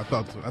up. I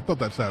thought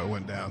that's how it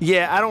went down.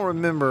 Yeah, I don't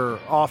remember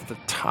off the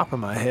top of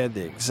my head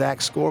the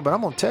exact score, but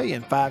I'm going to tell you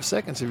in 5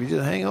 seconds if you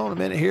just hang on a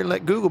minute here and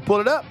let Google pull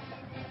it up.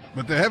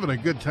 But they're having a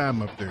good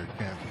time up there at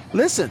Kansas.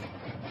 Listen,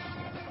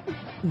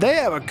 they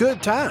have a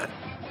good time.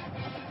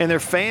 And their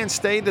fans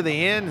stayed to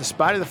the end in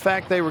spite of the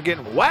fact they were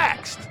getting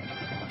waxed.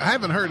 I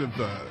haven't heard of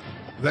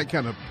that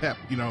kind of pep,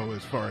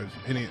 as far as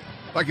any,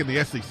 like in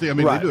the SEC. I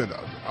mean, Right. They do it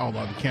all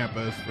on the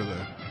campus for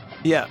the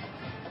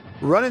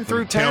running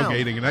through town.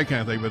 tailgating and that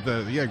kind of thing. But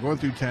going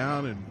through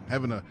town and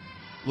having a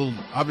little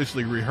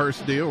obviously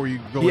rehearsed deal where you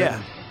go in.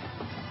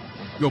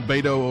 Go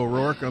Beto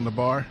O'Rourke on the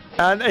bar.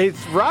 And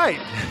it's right.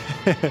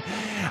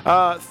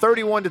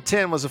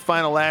 31-10 was the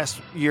final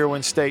last year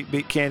when State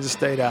beat Kansas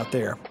State out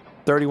there.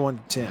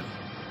 31-10.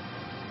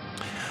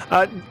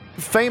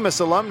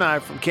 Famous alumni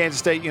from Kansas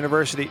State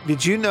University.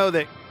 Did you know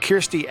that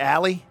Kirstie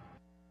Alley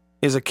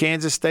is a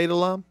Kansas State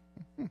alum?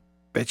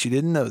 Bet you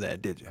didn't know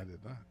that, did you? I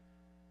did not.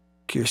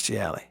 Kirstie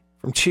Alley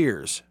from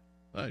Cheers.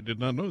 I did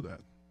not know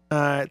that. All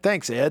right,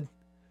 thanks, Ed.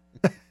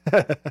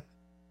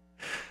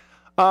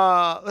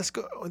 Let's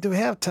go. Do we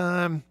have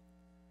time?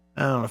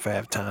 I don't know if I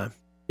have time.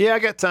 Yeah, I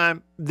got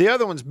time. The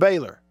other one's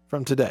Baylor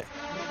from today.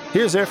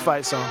 Here's their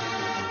fight song.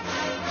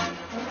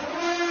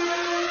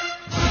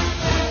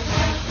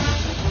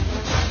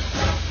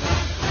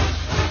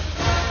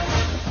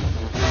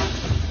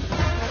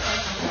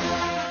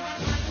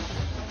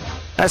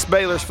 That's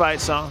Baylor's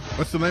fight song.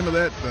 What's the name of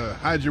that?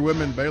 Hide Your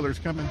Women, Baylor's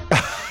Coming?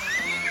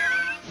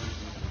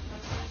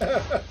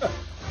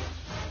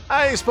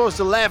 I ain't supposed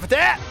to laugh at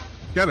that.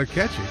 Gotta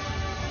catch it.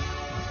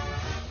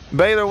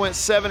 Baylor went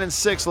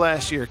 7-6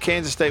 last year.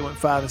 Kansas State went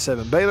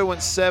 5-7. Baylor went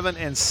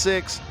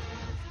 7-6.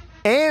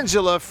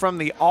 Angela from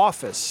The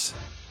Office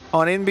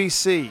on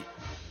NBC.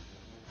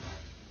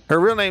 Her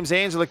real name's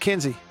Angela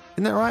Kinsey.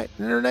 Isn't that right?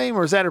 Isn't her name,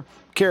 or is that her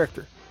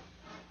character?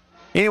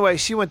 Anyway,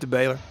 she went to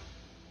Baylor.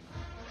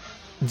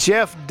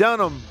 Jeff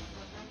Dunham,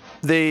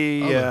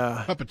 the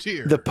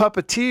puppeteer. The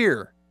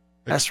puppeteer.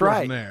 That's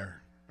right.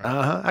 There.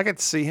 I got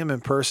to see him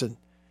in person.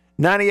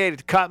 98 at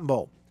the Cotton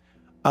Bowl.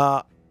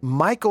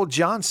 Michael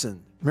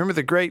Johnson. Remember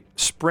the great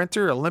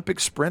sprinter, Olympic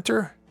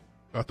sprinter?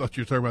 I thought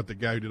you were talking about the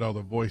guy who did all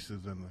the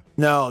voices and the.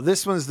 No,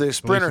 this one's the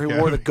sprinter who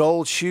wore the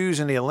gold shoes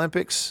in the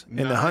Olympics in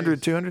the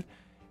 100, 200.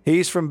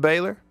 He's from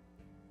Baylor.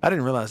 I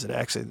didn't realize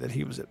that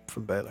he was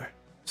from Baylor.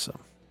 So,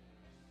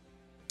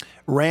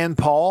 Rand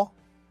Paul.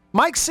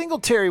 Mike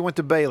Singletary went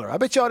to Baylor. I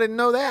bet y'all didn't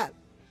know that.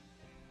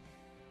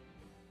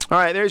 All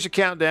right, there's your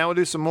countdown. We'll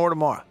do some more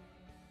tomorrow.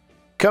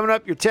 Coming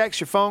up, your texts,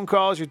 your phone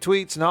calls, your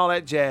tweets, and all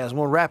that jazz. And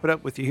we'll wrap it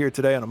up with you here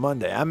today on a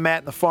Monday. I'm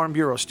Matt in the Farm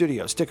Bureau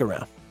studio. Stick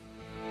around.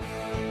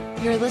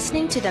 You're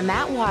listening to The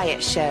Matt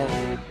Wyatt Show.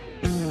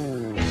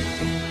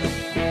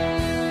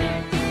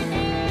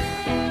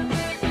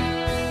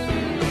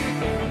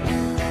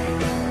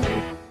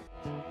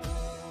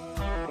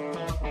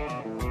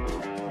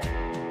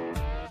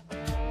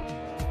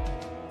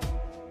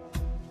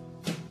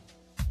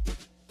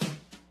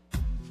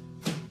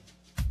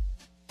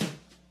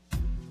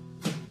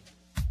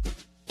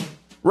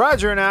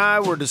 Roger and I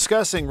were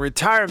discussing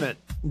retirement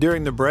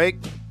during the break,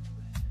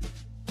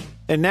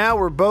 and now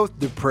we're both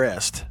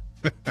depressed.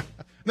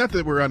 Not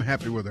that we're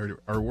unhappy with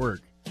our work.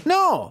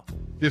 No.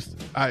 Just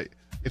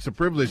it's a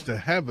privilege to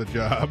have a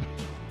job.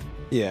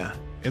 Yeah.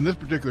 In this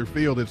particular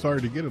field, it's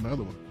hard to get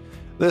another one.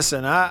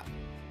 Listen,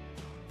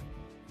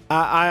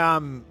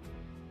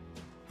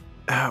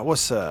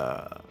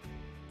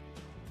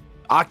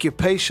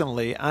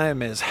 occupationally, I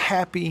am as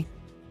happy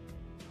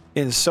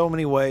in so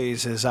many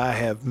ways as I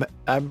have,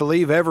 I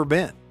believe, ever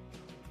been.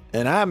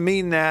 And I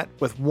mean that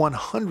with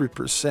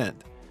 100%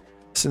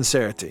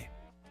 sincerity.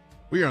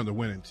 We are on the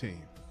winning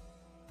team.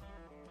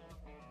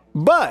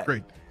 But,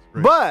 Great.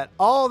 But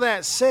all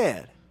that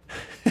said,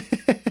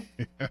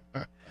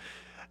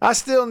 I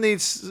still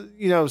need,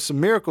 some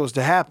miracles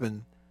to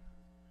happen.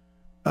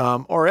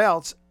 Or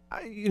else,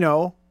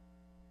 in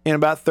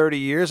about 30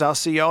 years, I'll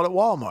see y'all at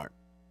Walmart.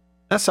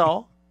 That's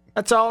all.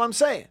 That's all I'm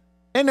saying.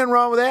 Ain't nothing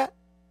wrong with that.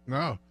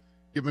 No.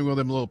 Give me one of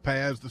them little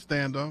pads to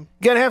stand on.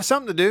 Got to have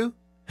something to do.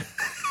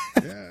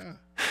 Yeah.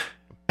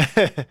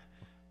 Are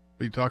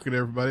you talking to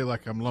everybody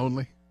like I'm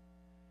lonely?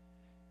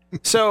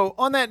 So,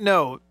 on that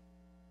note,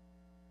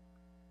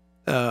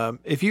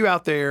 if you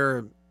out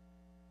there,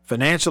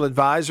 financial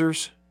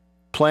advisors,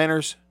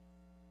 planners,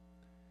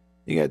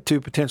 you got two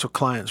potential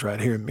clients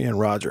right here, me and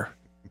Roger.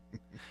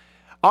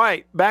 All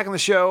right, back on the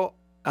show.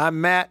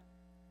 I'm Matt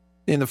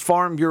in the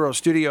Farm Bureau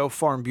studio.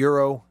 Farm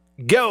Bureau,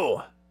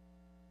 go!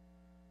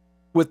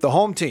 With the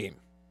home team.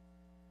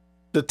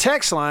 The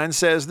text line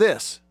says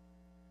this.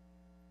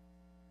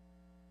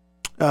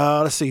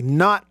 Let's see.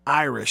 Not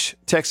Irish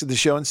texted the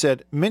show and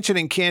said,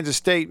 mentioning Kansas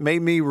State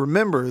made me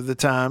remember the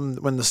time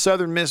when the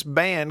Southern Miss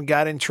band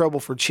got in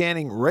trouble for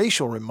chanting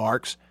racial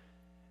remarks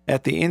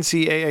at the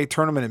NCAA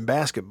tournament in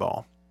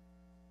basketball.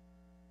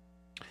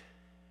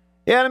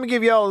 Yeah, let me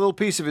give you all a little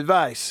piece of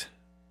advice.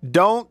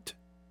 Don't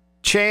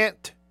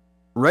chant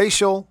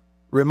racial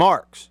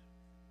remarks.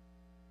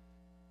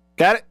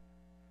 Got it?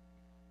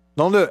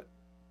 Don't do it.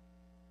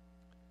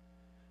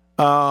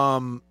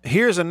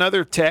 Here's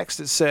another text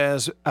that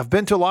says, I've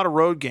been to a lot of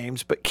road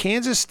games, but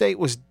Kansas State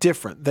was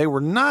different. They were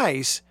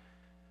nice,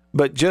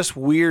 but just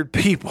weird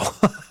people.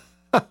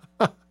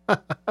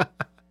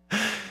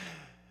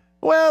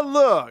 Well,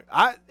 look,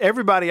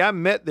 everybody I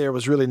met there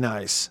was really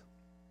nice.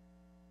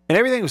 And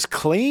everything was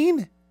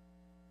clean.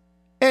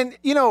 And,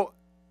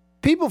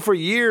 people for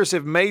years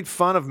have made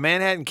fun of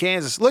Manhattan,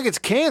 Kansas. Look, it's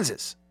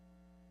Kansas.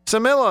 It's the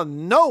middle of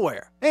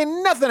nowhere.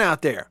 Ain't nothing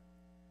out there.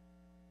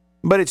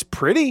 But it's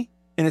pretty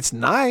and it's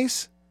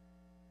nice.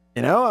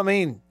 Downtown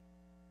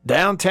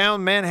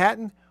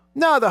Manhattan.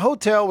 No, the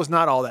hotel was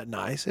not all that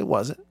nice. It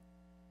wasn't.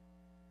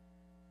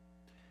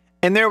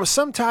 And there was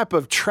some type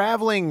of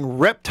traveling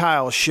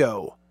reptile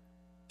show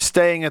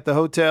staying at the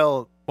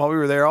hotel while we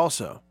were there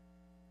also.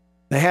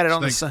 They had it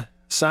on the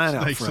sign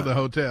out front. Snakes in the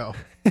hotel.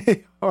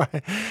 All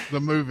right. The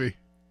movie.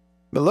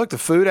 But look, the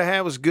food I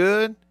had was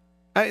good.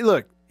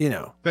 Look,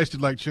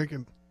 Tasted like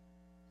chicken.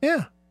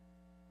 Yeah.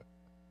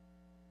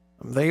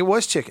 I think it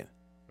was chicken.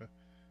 Could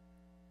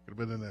have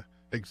been an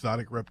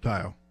exotic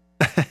reptile.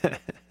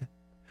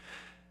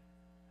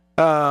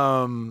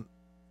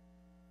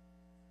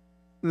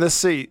 Let's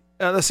see.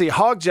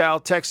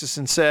 Hogjowl texted us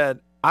and said,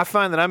 I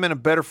find that I'm in a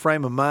better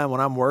frame of mind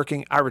when I'm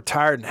working. I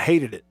retired and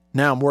hated it.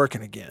 Now I'm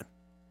working again.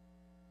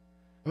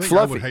 I think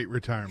Fluffy. I would hate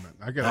retirement.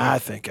 I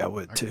think I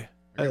would too.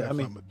 I got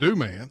something to do,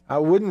 man. I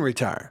wouldn't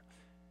retire.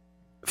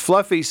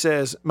 Fluffy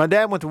says, my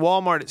dad went to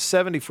Walmart at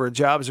 70 for a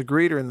job as a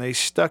greeter, and they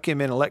stuck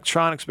him in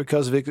electronics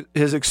because of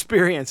his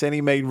experience, and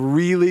he made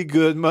really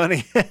good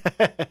money.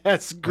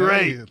 That's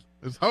great. Hey,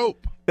 there's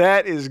hope.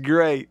 That is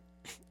great.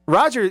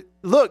 Roger,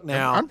 look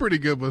now. I'm pretty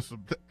good with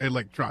some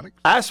electronics.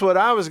 That's what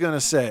I was going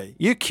to say.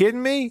 You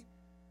kidding me?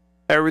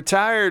 A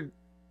retired,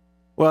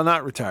 well,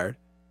 not retired,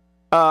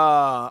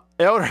 an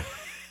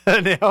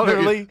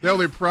elderly. The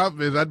only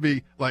problem is I'd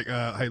be like,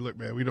 hey, look,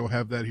 man, we don't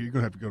have that here. You're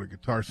going to have to go to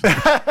Guitar Center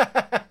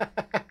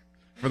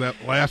for that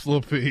last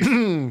little piece.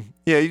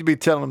 Yeah, you'd be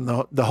telling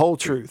them the whole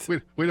truth.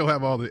 We don't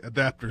have all the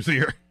adapters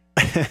here.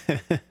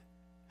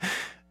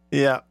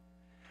 Yeah.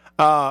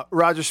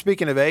 Roger,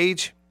 speaking of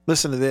age,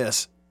 listen to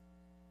this.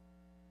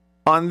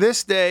 On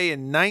this day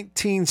in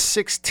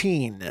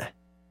 1916,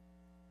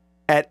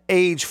 at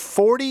age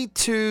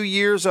 42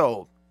 years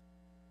old,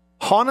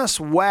 Honus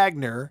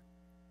Wagner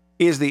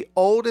is the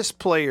oldest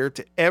player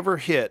to ever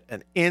hit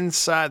an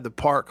inside the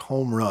park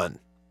home run.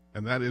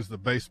 And that is the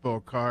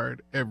baseball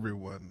card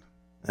everyone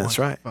That's wants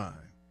to right. find.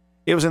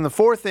 It was in the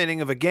fourth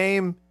inning of a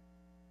game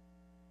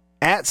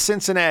at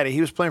Cincinnati. He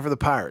was playing for the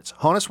Pirates.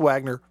 Honus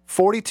Wagner,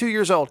 42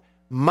 years old.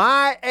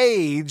 My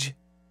age,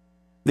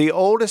 the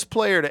oldest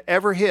player to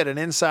ever hit an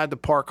inside the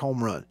park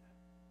home run.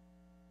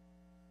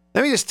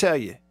 Let me just tell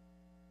you,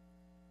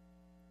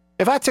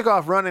 if I took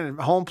off running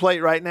at home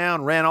plate right now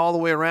and ran all the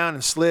way around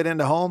and slid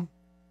into home,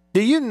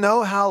 do you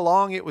know how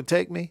long it would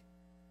take me?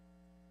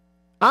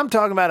 I'm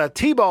talking about a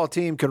T-ball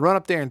team could run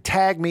up there and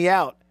tag me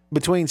out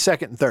between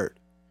second and third.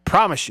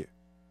 Promise you.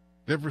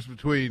 Difference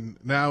between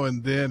now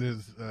and then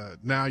is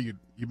now you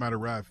might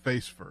arrive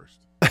face first.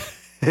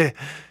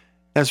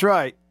 That's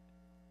right.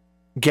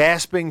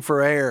 Gasping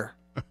for air,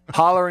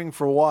 hollering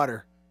for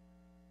water.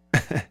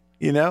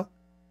 You know?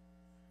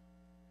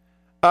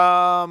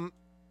 I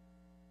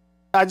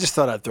just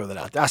thought I'd throw that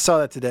out there. I saw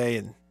that today,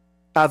 and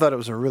I thought it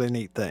was a really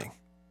neat thing.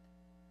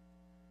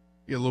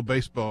 Yeah, a little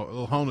baseball, a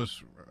little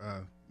Honus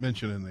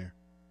mention in there.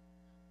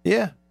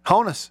 Yeah,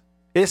 Honus.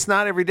 It's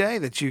not every day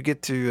that you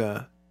get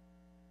to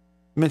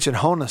mention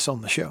Honus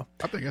on the show.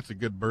 I think that's a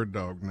good bird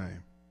dog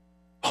name.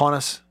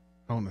 Honus.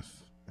 Honus,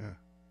 yeah.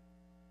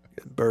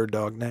 Good bird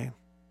dog name.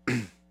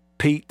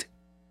 Pete.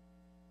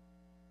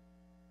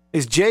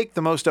 Is Jake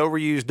the most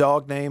overused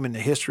dog name in the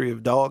history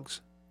of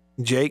dogs?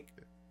 Jake?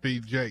 Be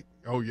Jake.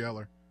 Oh,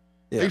 Yeller.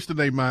 Yeah. I used to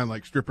name mine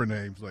like stripper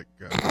names, like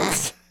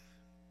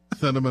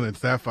Cinnamon and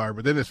Sapphire,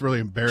 but then it's really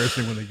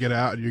embarrassing when they get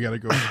out and you got to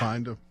go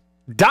find them.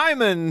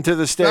 Diamond to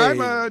the stage.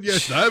 Diamond,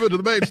 yes, Diamond to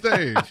the main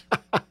stage.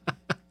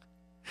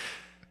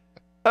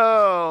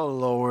 Oh,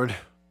 Lord.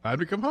 Time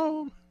to come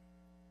home.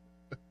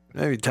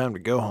 Maybe time to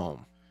go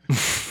home.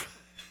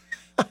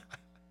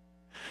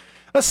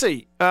 Let's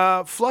see.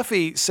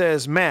 Fluffy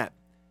says, Matt,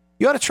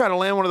 you ought to try to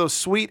land one of those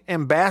sweet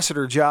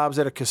ambassador jobs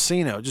at a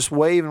casino. Just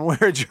wave and wear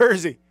a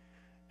jersey.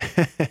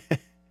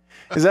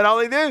 Is that all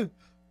they do?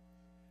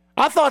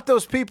 I thought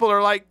those people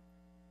are like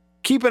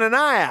keeping an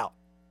eye out,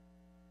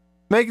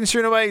 making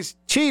sure nobody's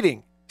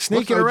cheating,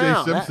 sneaking What's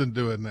around. O.J. Simpson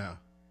doing now?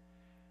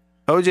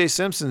 O.J.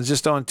 Simpson's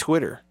just on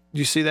Twitter. Did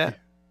you see that?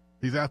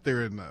 He's out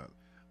there in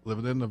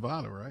living in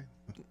Nevada, right?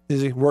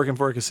 Is he working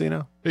for a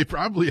casino? He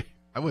probably,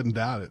 I wouldn't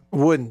doubt it.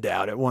 Wouldn't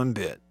doubt it one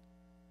bit.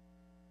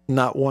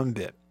 Not one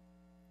bit.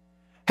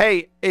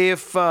 Hey,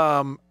 if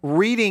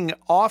reading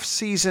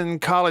off-season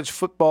college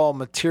football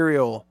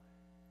material,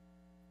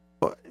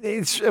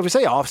 if we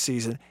say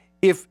off-season,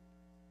 if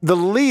the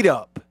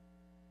lead-up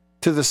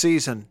to the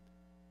season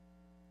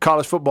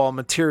college football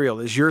material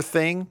is your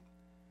thing,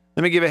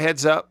 let me give a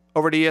heads up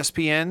over to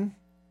ESPN,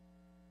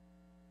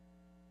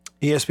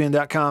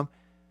 ESPN.com.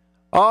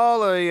 All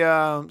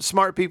the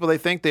smart people they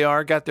think they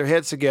are got their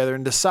heads together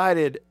and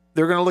decided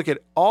they're going to look at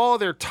all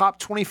their top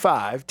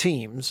 25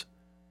 teams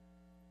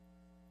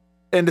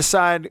and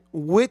decide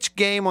which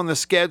game on the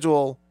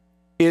schedule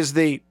is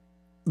the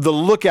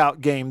lookout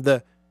game,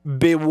 the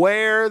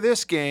beware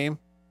this game.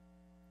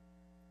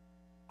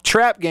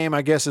 Trap game,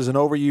 I guess, is an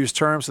overused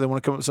term, so they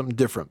want to come up with something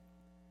different.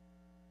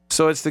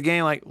 So it's the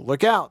game like,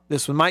 look out,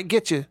 this one might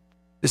get you.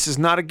 This is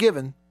not a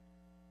given.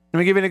 Let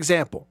me give you an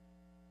example.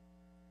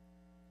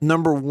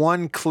 Number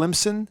 1,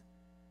 Clemson.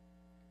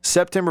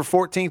 September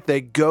 14th,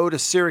 they go to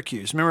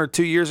Syracuse. Remember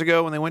 2 years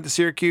ago when they went to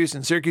Syracuse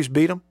and Syracuse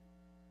beat them?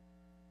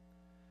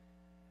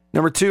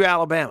 Number 2,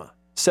 Alabama,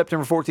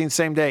 September 14th,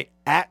 same day,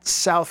 at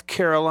South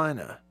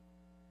Carolina.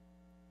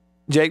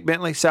 Jake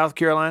Bentley, South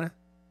Carolina,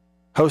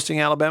 hosting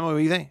Alabama. What do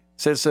you think?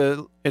 Says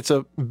it's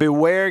a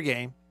beware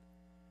game.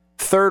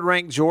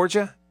 3rd-ranked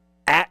Georgia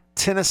at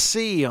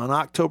Tennessee on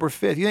October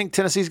 5th. You think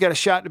Tennessee's got a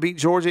shot to beat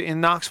Georgia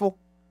in Knoxville?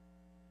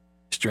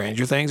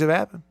 Stranger things have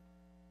happened,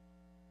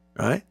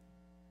 right?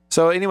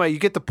 So anyway, you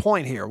get the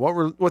point here.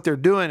 What they're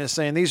doing is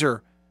saying these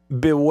are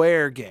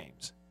beware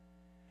games.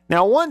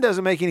 Now, one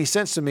doesn't make any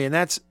sense to me, and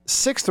that's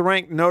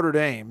 6th-ranked Notre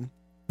Dame,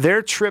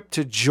 their trip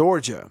to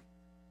Georgia.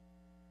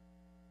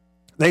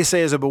 They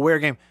say is a beware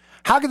game.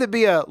 How could it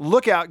be a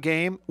lookout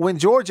game when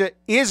Georgia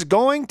is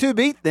going to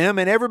beat them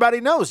and everybody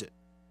knows it?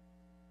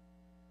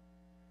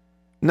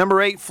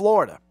 Number 8,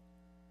 Florida,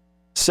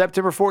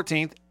 September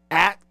 14th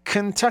at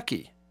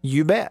Kentucky.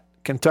 You bet.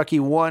 Kentucky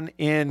won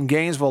in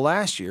Gainesville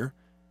last year.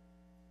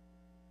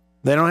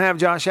 They don't have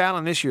Josh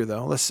Allen this year,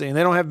 though. Let's see. And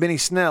they don't have Benny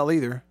Snell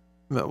either,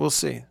 but we'll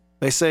see.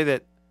 They say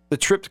that the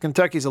trip to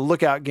Kentucky is a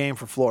lookout game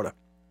for Florida.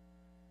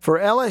 For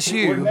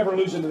LSU, we're never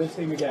losing to this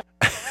team again.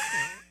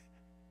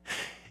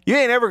 You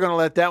ain't ever going to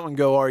let that one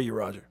go, are you,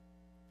 Roger?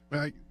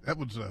 Well, that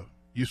was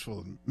useful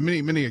on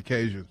many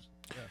occasions.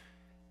 Yeah.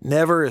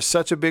 Never is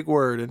such a big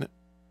word, isn't it?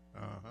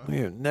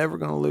 You're never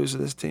going to lose to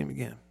this team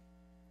again.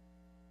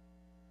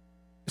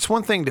 It's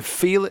one thing to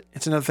feel it.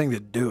 It's another thing to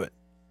do it.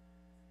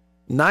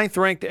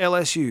 9th-ranked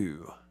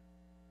LSU.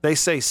 They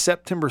say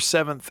September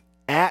 7th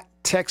at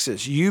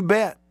Texas. You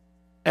bet.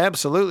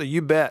 Absolutely,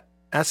 you bet.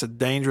 That's a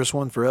dangerous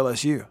one for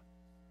LSU.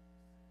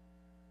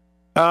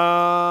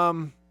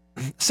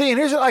 See, and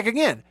here's like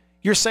again,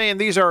 you're saying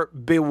these are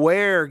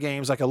beware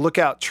games, like a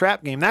lookout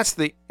trap game. That's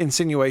the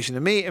insinuation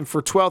to me. And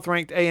for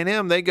 12th-ranked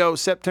A&M, they go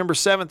September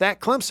 7th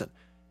at Clemson.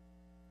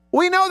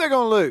 We know they're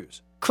going to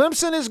lose.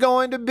 Clemson is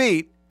going to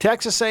beat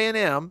Texas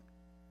A&M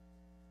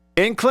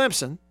in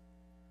Clemson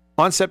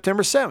on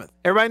September 7th.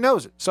 Everybody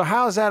knows it. So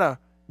how is that a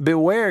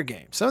beware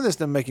game? Some of this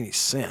doesn't make any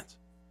sense.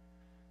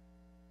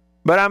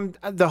 But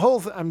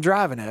I'm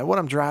driving at, what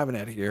I'm driving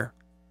at here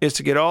is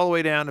to get all the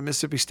way down to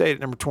Mississippi State at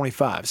number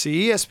 25.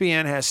 See,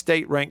 ESPN has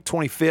State ranked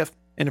 25th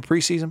in the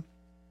preseason.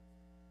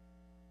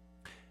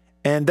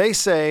 And they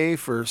say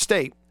for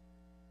State,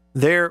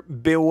 their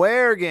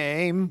beware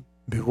game,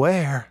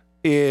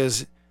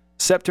 is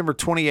September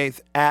 28th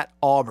at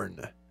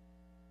Auburn.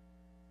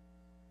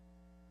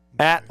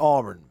 At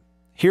Auburn.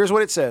 Here's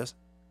what it says.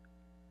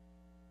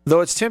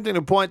 Though it's tempting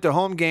to point to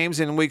home games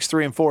in weeks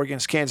 3 and 4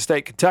 against Kansas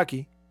State,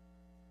 Kentucky,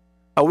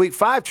 a Week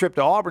 5 trip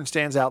to Auburn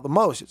stands out the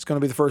most. It's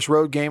going to be the first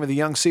road game of the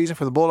young season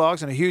for the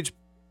Bulldogs and a huge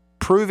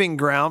proving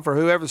ground for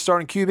whoever the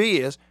starting QB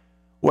is,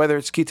 whether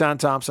it's Keaton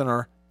Thompson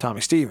or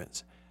Tommy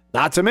Stevens.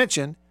 Not to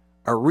mention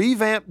a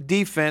revamped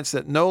defense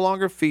that no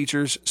longer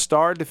features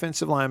star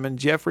defensive linemen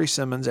Jeffrey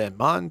Simmons and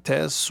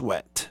Montez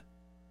Sweat.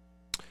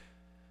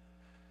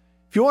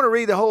 If you want to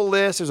read the whole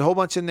list, there's a whole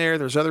bunch in there.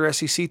 There's other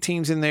SEC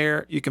teams in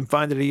there. You can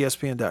find it at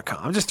ESPN.com.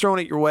 I'm just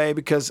throwing it your way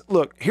because,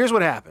 look, here's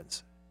what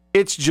happens.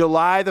 It's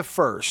July the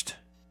 1st.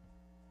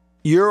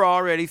 You're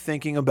already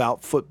thinking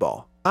about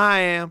football. I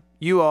am.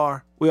 You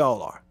are. We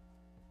all are.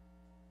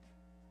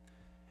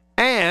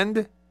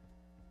 And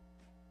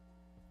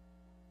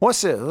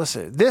what's this? Let's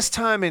see. This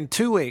time in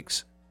 2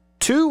 weeks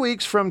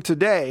from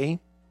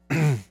today,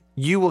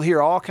 you will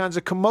hear all kinds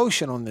of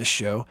commotion on this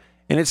show.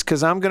 And it's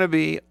because I'm going to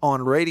be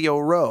on Radio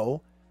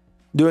Row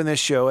doing this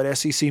show at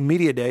SEC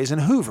Media Days in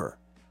Hoover.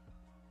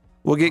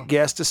 We'll get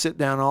guests to sit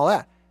down and all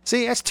that.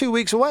 See, that's 2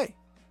 weeks away.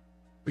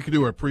 We could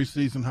do our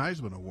preseason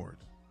Heisman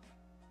Awards.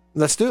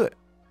 Let's do it.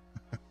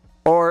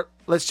 Or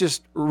let's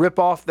just rip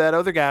off that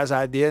other guy's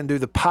idea and do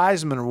the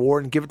Piesman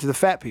Award and give it to the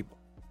fat people,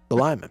 the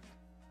linemen.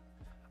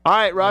 All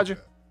right, Roger.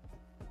 Okay.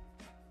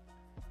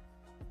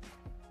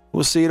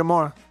 We'll see you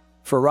tomorrow.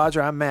 For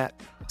Roger, I'm Matt.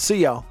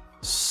 See y'all.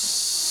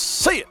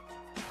 See ya.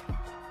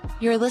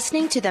 You're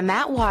listening to The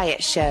Matt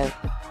Wyatt Show.